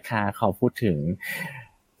สุดท้ายนะคะขอพูดถึง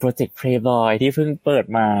โปรเจกต์ Playboy ที่เพิ่งเปิด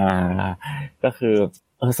มาก็คือ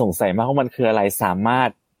สงสัยมากว่ามันคืออะไรสามารถ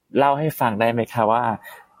เล่าให้ฟังได้ไหมคะว่า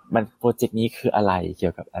มันโปรเจกต์นี้คืออะไรเกี่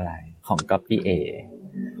ยวกับอะไรของ Copy A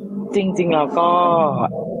จริงๆแล้วก็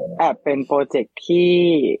แอบเป็นโปรเจกต์ที่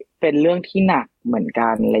เป็นเรื่องที่หนักเหมือนกั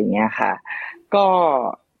นอะไรเงี้ยค่ะก็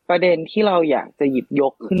ประเด็นที่เราอยากจะหยิบย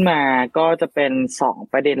กขึ้นมาก็จะเป็น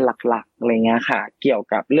2ประเด็นหลักๆอะไรเงี้ยค่ะเกี่ยว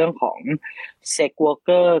กับเรื่องของ sex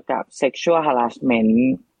worker กับ sexual harassment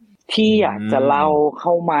ที่อยากจะเล่าเข้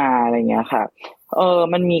ามาอะไรเงี้ยค่ะ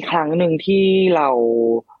มันมีครั้งหนึ่งที่เรา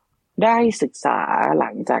ได้ศึกษาหลั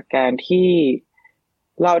งจากการที่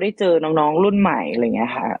เราได้เจอน้องๆรุ่นใหม่อะไรเงี้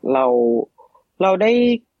ยค่ะเราได้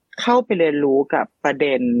เข้าไปเรียนรู้กับประเ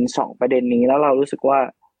ด็น2ประเด็นนี้แล้วเรารู้สึกว่า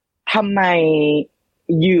ทำไม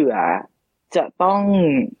เหยื่อจะต้อง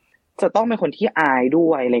เป็นคนที่อายด้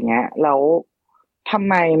วยอะไรเงี้ยแล้วทำ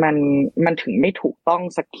ไมมันถึงไม่ถูกต้อง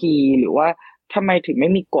สักทีหรือว่าทำไมถึงไม่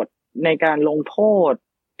มีกฎในการลงโทษ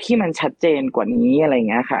ที่มันชัดเจนกว่านี้อะไร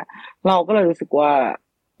เงี้ยค่ะเราก็เลยรู้สึกว่า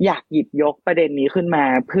อยากหยิบยกประเด็นนี้ขึ้นมา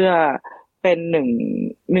เพื่อเป็นห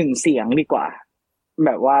นึ่งเสียงดีกว่าแบ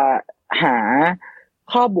บว่าหา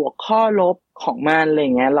ข้อบวกข้อลบของมันอะไร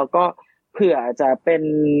เงี้ยแล้วก็เผื่อจะเป็น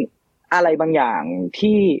อะไรบางอย่าง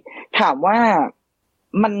ที่ถามว่า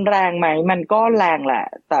มันแรงไหมมันก็แรงแหละ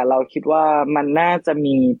แต่เราคิดว่ามันน่าจะ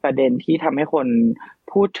มีประเด็นที่ทำให้คน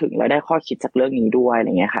พูดถึงและได้ข้อคิดจากเรื่องนี้ด้วยอะไร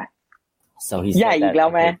เงี้ยค่ะ ใหญ่อีกแล้ว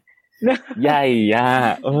ไหมใหญ่ย่า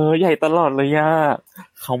ใหญ่ตลอดเลยย่า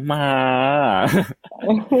เขามา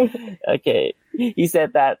Okay, he said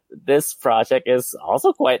that this project is also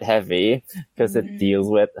quite heavy because it deals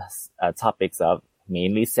with topics of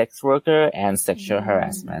mainly sex worker and sexual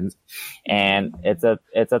harassment, and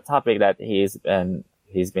it's a topic that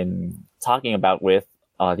he's been talking about with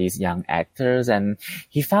all these young actors, and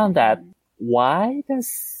he found that why does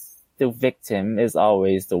the victim is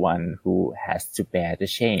always the one who has to bear the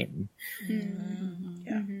shame.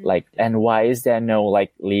 Yeah. Like, and why is there no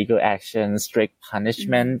like legal action, strict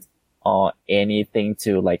punishment, or anything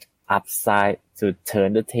to like upside to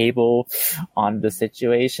turn the table on the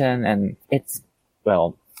situation? And it's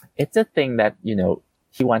a thing that,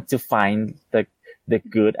 he wants to find the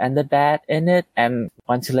good and the bad in it and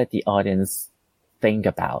want to let the audience think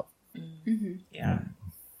about. Yeah.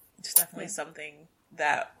 It's definitely something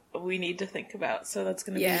that we need to think about, so that's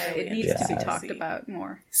going to be really it needs to be talked about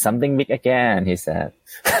more. Something big again, he said.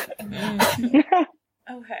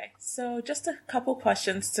 Okay, so just a couple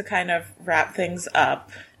questions to kind of wrap things up.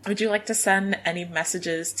 Would you like to send any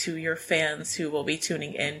messages to your fans who will be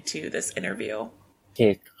tuning in to this interview?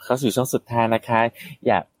 Okay, เข้าสู่ช่วงสุดท้ายนะคะ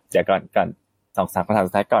อยากจะก่อน2-3 คำถาม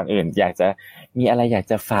สุดท้ายก่อนอื่นอยากจะมีอะไรอยาก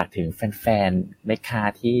จะฝากถึงแฟนๆไหมคะ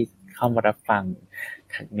ที่เข้ามารับฟัง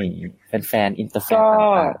นี้แฟนๆอินเตอร์แฟน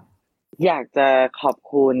ต่างๆอยากจะขอบ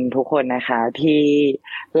คุณทุกคนนะคะที่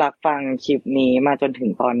รับฟังคลิปนี้มาจนถึ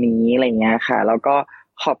งตอนนี้อะไรเงี้ยค่ะแล้วก็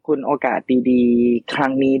ขอบคุณโอกาสดีๆครั้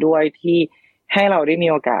งนี้ด้วยที่ให้เราได้มี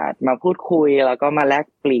โอกาสมาพูดคุยแล้วก็มาแลก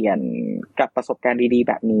เปลี่ยนกับประสบการณ์ดีๆ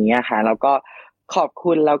แบบนี้นะคะแล้วก็ขอบ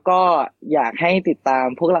คุณแล้วก็อยากให้ติดตาม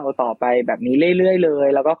พวกเราต่อไปแบบนี้เรื่อยๆเลย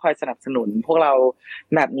แล้วก็คอยสนับสนุนพวกเรา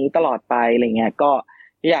แบบนี้ตลอดไปอะไรเงี้ยก็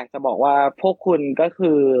อยากจะบอกว่าพวกคุณก็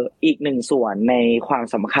คืออีกหนึ่งส่วนในความ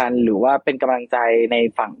สำคัญหรือว่าเป็นกำลังใจใน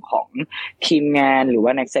ฝั่งของทีมงานหรือว่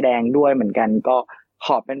านักแสดงด้วยเหมือนกันก็ข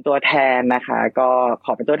อเป็นตัวแทนนะคะก็ข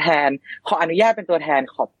อเป็นตัวแทนขออนุญาตเป็นตัวแทน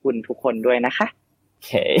ขอบคุณทุกคนด้วยนะคะ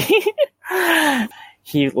Okay.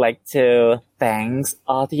 He'd like to thank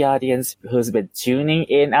all the audience who's been tuning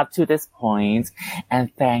in up to this point and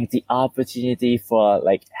thank the opportunity for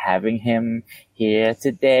like having him here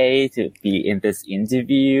today to be in this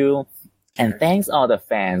interview. And thanks all the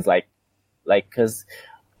fans, like, cause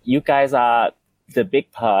you guys are the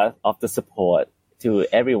big part of the support to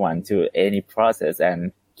everyone, to any process,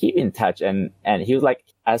 and keep in touch. And he would like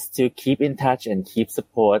us to keep in touch and keep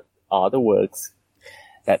support all the works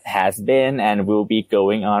that has been and will be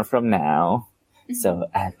going on from now. So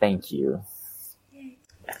thank you.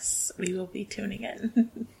 Yes, we will be tuning in.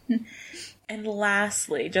 And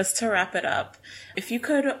lastly, just to wrap it up, if you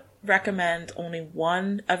could recommend only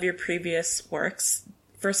one of your previous works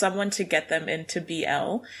for someone to get them into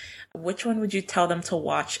BL, which one would you tell them to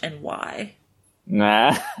watch and why? นะ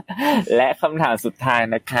และคำถามสุดท้าย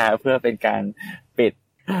นะคะเพื่อเป็นการปิด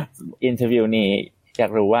อินเทอร์วิวนี้อยา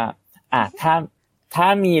กรู้ว่าถ้า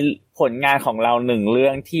มีผลงานของเราหนึ่งเรื่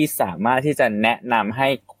องที่สามารถที่จะแนะนำให้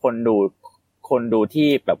คนดูที่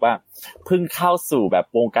แบบว่าเพิ่งเข้าสู่แบบ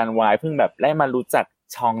วงการวายเพิ่งแบบได้มารู้จัก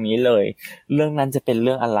ช่องนี้เลยเรื่องนั้นจะเป็นเ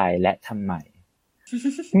รื่องอะไรและทำไม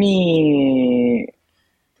มี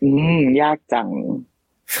ยากจัง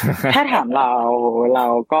ถ้าถามเรา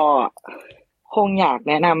ก็คงอยาก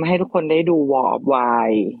แนะนำให้ทุกคนได้ดูวอร์วา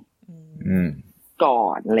ยก่อ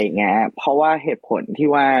นอะไรเงี้ยเพราะว่าเหตุผลที่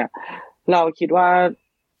ว่าเราคิดว่า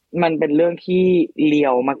มันเป็นเรื่องที่เลี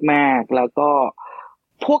ยวมากๆแล้วก็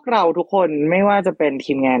พวกเราทุกคนไม่ว่าจะเป็น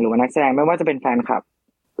ทีมงานหรือว่านักแสดงไม่ว่าจะเป็นแฟนคลับ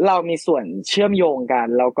เรามีส่วนเชื่อมโยงกัน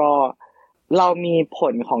แล้วก็เรามีผ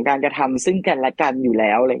ลของการกระทำซึ่งกันและกันอยู่แ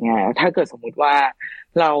ล้วอะไรเงี้ยถ้าเกิดสมมุติว่า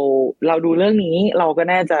เราดูเรื่องนี้เราก็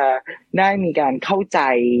น่าจะได้มีการเข้าใจ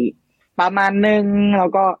ประมาณนึงแล้ว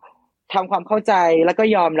ก็ทำความเข้าใจแล้วก็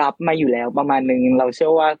ยอมรับมาอยู่แล้วประมาณนึงเราเชื่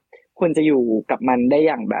อว่าคุณจะอยู่กับมันได้อ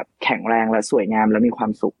ย่างแบบแข็งแรงและสวยงามและมีควา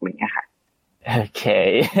มสุขอะไรเงี้ยค่ะ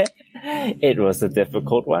Okay. It was a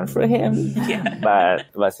difficult one for him.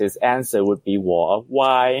 But his answer would be War of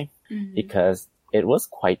Why because it was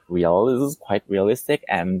quite real. It was quite realistic.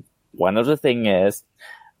 And one of the thing is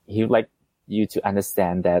he would like you to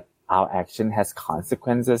understand that our action has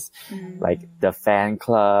consequences. Like the fan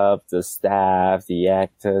club, the staff, the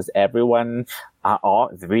actors, everyone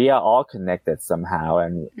we are all connected somehow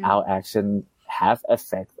and our action have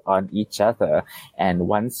effect on each other. And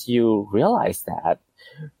once you realize that,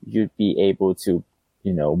 you'd be able to,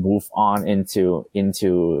 move on into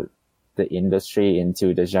the industry,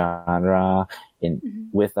 into the genre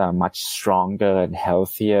with a much stronger and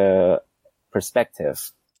healthier perspective.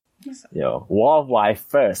 War of Why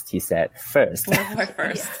first, he said. First. War of Why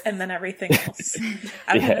first, and then everything else.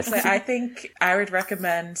 I'm going to say, I think I would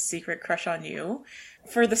recommend Secret Crush on You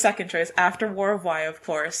for the second choice, after War of Why, of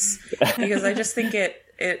course, because I just think it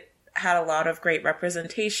had a lot of great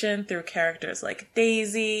representation through characters like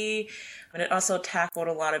Daisy, and it also tackled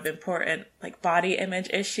a lot of important body image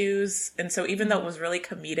issues. And so even though it was really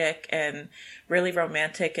comedic and really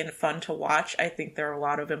romantic and fun to watch, I think there are a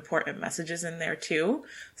lot of important messages in there too.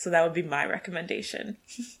 So that would be my recommendation.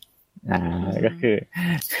 ก็คือ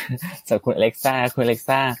จากคุณเล็กซ่า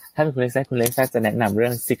ถ้าเป็นคุณเล็กซ่าจะแนะนำเรื่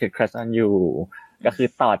อง Secret Crush on You ก็คือ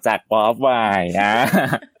ต่อจาก War of Why นะ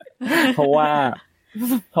เพราะว่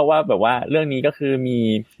าแบบว่าเรื่องนี้ก็คือ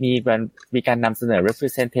มีการนำเสนอ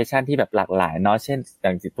representation ที่แบบหลากหลายเนาะเช่นอย่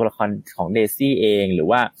างตัวละครของเดซี่เองหรือ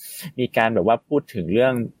ว่ามีการแบบว่าพูดถึงเรื่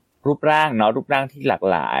องรูปร่างที่หลาก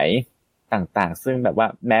หลายต่างๆซึ่งแบบว่า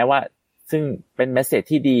แม้ว่าซึ่งเป็นเมสเสจ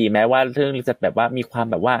ที่ดีแม้ว่าเรื่องจะแบบว่ามีความ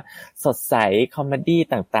แบบว่าสดใสคอมเมดี้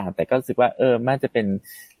ต่างๆแต่ก็รู้สึกว่ามันจะเป็น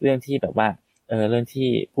เรื่องที่แบบว่าเรื่องที่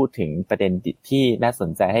พูดถึงประเด็นที่น่าสน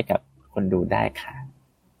ใจให้กับคนดูได้ค่ะ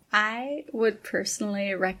I would personally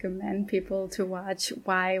recommend people to watch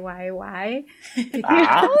Why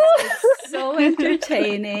because it's so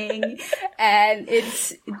entertaining and it's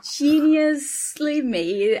geniusly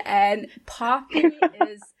made and Poppy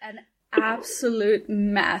is an absolute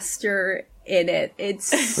master in it. It's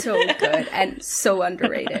so good and so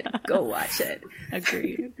underrated. Go watch it.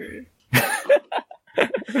 Agreed.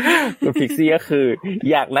 คุณพิกซี่ก็คือ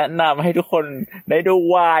อยากแนะนำให้ทุกคนได้ดู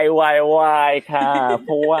วายค่ะเพ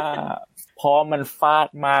ราะมันฟาด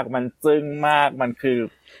มากมันจึ้งมากมันคือ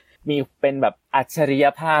มีเป็นแบบอัจฉริย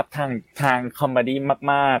ภาพทางคอมเมดี้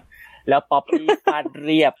มากๆแล้วป๊อปปี้ฟาดเ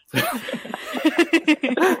รียบ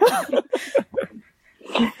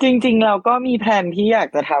จริงๆเราก็มีแผนที่อยาก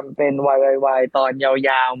จะทำเป็นวายตอนย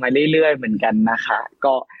าวๆมาเรื่อยๆเหมือนกันนะคะ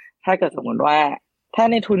ก็ถ้าเกิดสมมติว่าถ้า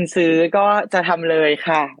ในทุนซื้อก็จะทำเลย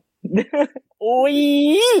ค่ะอุ๊ย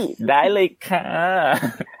ได้เลยค่ะ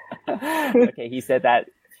Okay, he said that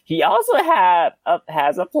he also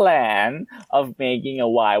has a plan of making a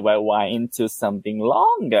YYY into something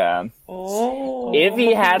longer. Oh. If he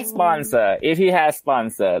has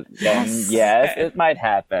sponsored, then yes, it might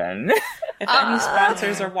happen. If any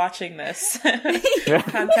sponsors are watching this,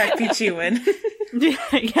 contact Pichiwin.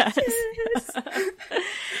 Yes.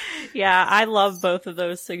 Yeah, I love both of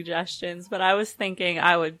those suggestions, but I was thinking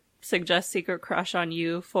I would suggest Secret Crush on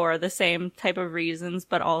You for the same type of reasons,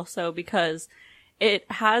 but also because it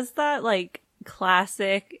has that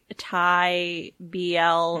classic Thai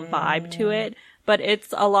BL vibe to it, but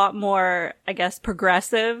it's a lot more, I guess,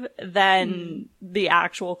 progressive than the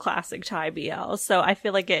actual classic Thai BL. So I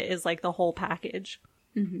feel like it is like the whole package.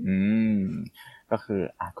 ก็คือ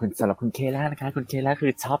คุณสำหรับคุณเคล่านะคะคุณเคล่าคื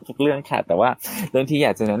อชอบทุกเรื่องค่ะแต่ว่าเรื่องที่อย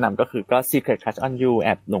ากจะแนะนำก็คือก็ Secret Crush on You แอ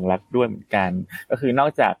บหลงรักด้วยเหมือนกันก็คือนอก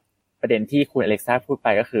จากประเด็นที่คุณอเล็กซ่าพูดไป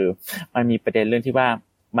ก็คือมันมีประเด็นเรื่องที่ว่า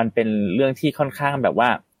มันเป็นเรื่องที่ค่อนข้างแบบว่า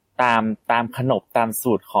ตามขนบตาม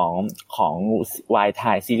สูตรของวายไท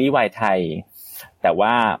ยซีรีส์วายไทยแต่ว่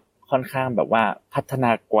าค่อนข้างแบบว่าพัฒน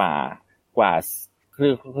ากว่าคื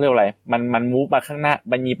อเรียกอะไรมันมูฟมาข้างหน้า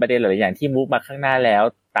มันมีประเด็นหลายอย่างที่มูฟมาข้างหน้าแล้ว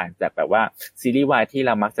ต่างจากแบบว่าซีรีส์วายที่เ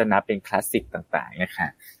รามักจะนับเป็นคลาสสิกต่างๆนะคะ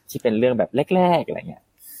ที่เป็นเรื่องแบบแรกๆอะไรเงี้ย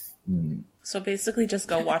So basically just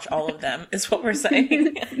go watch all of them is what we're saying.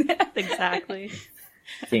 Exactly.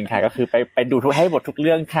 จริงค่ะก็คือไปดูทุกให้หมดทุกเ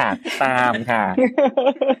รื่องค่ะตามค่ะ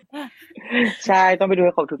ใช่ต้องไปดูใ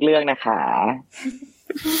ห้ครบทุกเรื่องนะคะ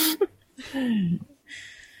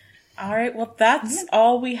All right, well that's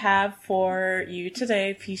all we have for you today,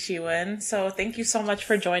 P. Shiwen. So thank you so much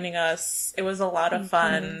for joining us. It was a lot of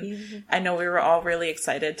fun. I know we were all really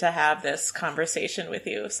excited to have this conversation with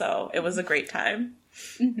you, so it was a great time.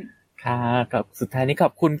 ค่ะกับสุดท้ายนี้ขอ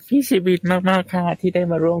บคุณพี่ชีวิตมากๆค่ะที่ได้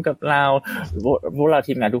มาร่วมกับเราพวกเรา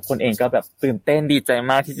ทีมงานทุกคนเองก็แบบตื่นเต้นดีใจ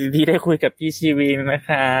มากที่ได้คุยกับพี่ชีวิตนะ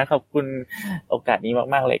คะขอบคุณโอกาสนี้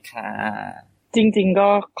มากๆเลยค่ะจริงๆก็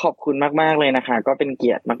ขอบคุณมากๆเลยนะคะก็เป็นเ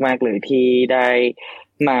กียรติมากๆเลยที่ได้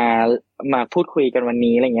มาพูดคุยกันวัน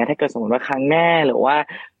นี้อะไรเงี้ยถ้าเกิดสมมติว่าครั้งหน้าหรือว่า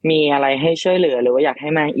มีอะไรให้ช่วยเหลือหรือว่าอยากให้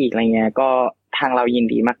มาอีกอะไรเงี้ยก็ทางเรายิน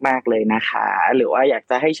ดีมากๆเลยนะคะหรือว่าอยาก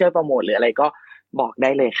จะให้ช่วยโปรโมทหรืออะไรก็บอกไ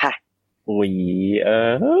ด้เลยค่ะอุ้ย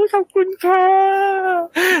ขอบคุณค่ะ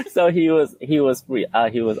so he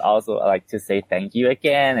was also like to say thank you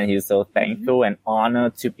again and he's so thankful and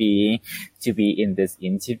honored to be in this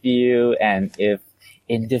interview and if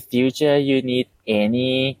in the future you need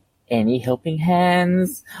any helping hands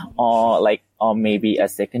or maybe a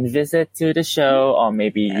second visit to the show or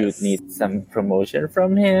maybe you need some promotion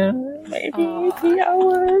from him maybe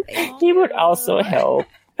he would also help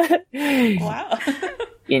Wow.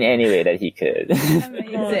 In any way that he could.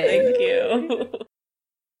 Thank you.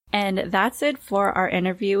 And that's it for our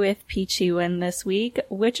interview with P. Chi-win this week.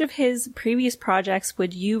 Which of his previous projects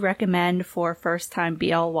would you recommend for first-time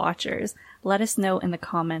BL watchers? Let us know in the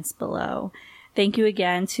comments below. Thank you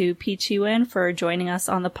again to P. Chi-win for joining us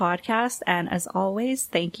on the podcast. And as always,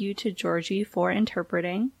 thank you to Georgie for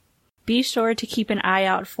interpreting. Be sure to keep an eye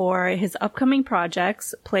out for his upcoming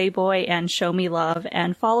projects, Playboy and Show Me Love,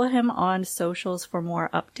 and follow him on socials for more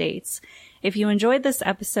updates. If you enjoyed this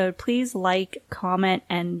episode, please like, comment,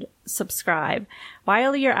 and subscribe.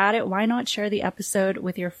 While you're at it, why not share the episode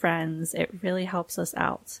with your friends? It really helps us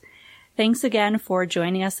out. Thanks again for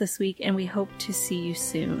joining us this week, and we hope to see you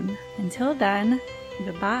soon. Until then,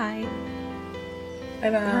 goodbye.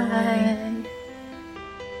 Bye-bye. Bye.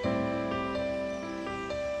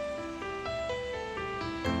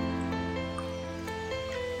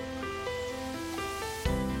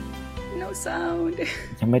 No sound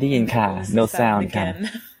ยังไม่ได้ยินค่ะ no sound ค่ะ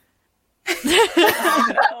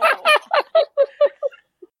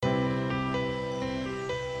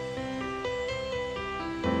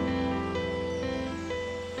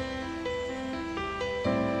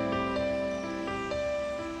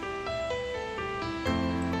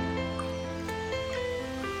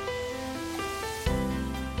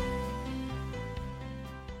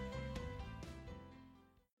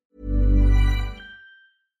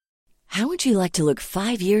How would you like to look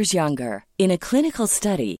 5 years younger? In a clinical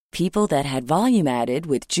study, people that had volume added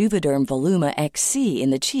with Juvederm Voluma XC in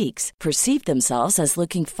the cheeks perceived themselves as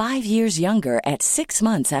looking 5 years younger at 6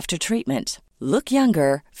 months after treatment. Look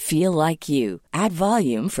younger, feel like you. Add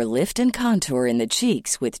volume for lift and contour in the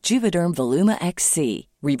cheeks with Juvederm Voluma XC.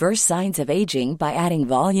 Reverse signs of aging by adding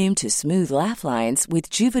volume to smooth laugh lines with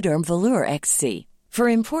Juvederm Volure XC.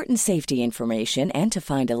 For important safety information and to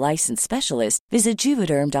find a licensed specialist, visit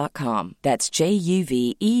Juvederm.com. That's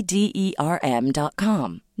JUVEDERM.com.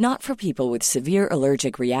 Not for people with severe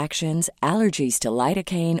allergic reactions, allergies to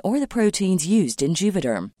lidocaine, or the proteins used in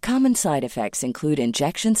Juvederm. Common side effects include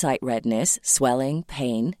injection site redness, swelling,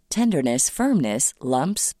 pain, tenderness, firmness,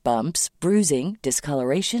 lumps, bumps, bruising,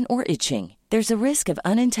 discoloration, or itching. There's a risk of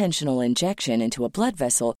unintentional injection into a blood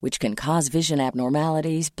vessel, which can cause vision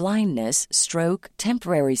abnormalities, blindness, stroke,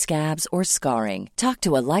 temporary scabs, or scarring. Talk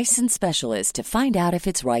to a licensed specialist to find out if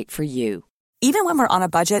it's right for you. Even when we're on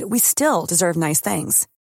a budget, we still deserve nice things.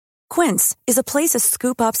 Quince is a place to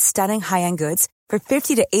scoop up stunning high-end goods for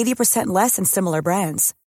 50 to 80% less than similar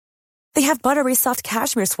brands. They have buttery soft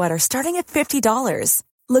cashmere sweaters starting at $50,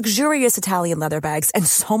 luxurious Italian leather bags, and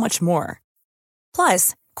so much more.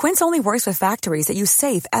 Plus, Quince only works with factories that use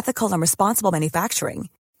safe, ethical, and responsible manufacturing.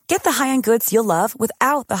 Get the high-end goods you'll love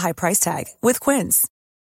without the high price tag with Quince.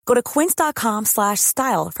 Go to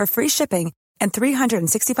quince.com/style for free shipping and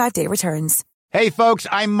 365-day returns. Hey, folks,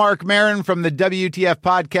 I'm Mark Maron from the WTF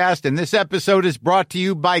Podcast, and this episode is brought to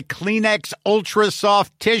you by Kleenex Ultra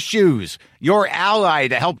Soft Tissues, your ally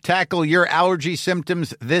to help tackle your allergy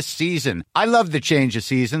symptoms this season. I love the change of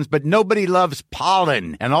seasons, but nobody loves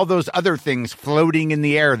pollen and all those other things floating in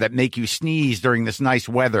the air that make you sneeze during this nice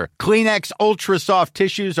weather. Kleenex Ultra Soft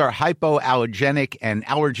Tissues are hypoallergenic and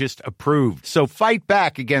allergist approved, so fight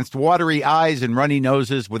back against watery eyes and runny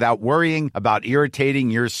noses without worrying about irritating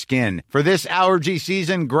your skin. For this allergy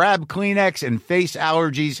season, grab Kleenex and face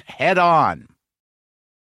allergies head on.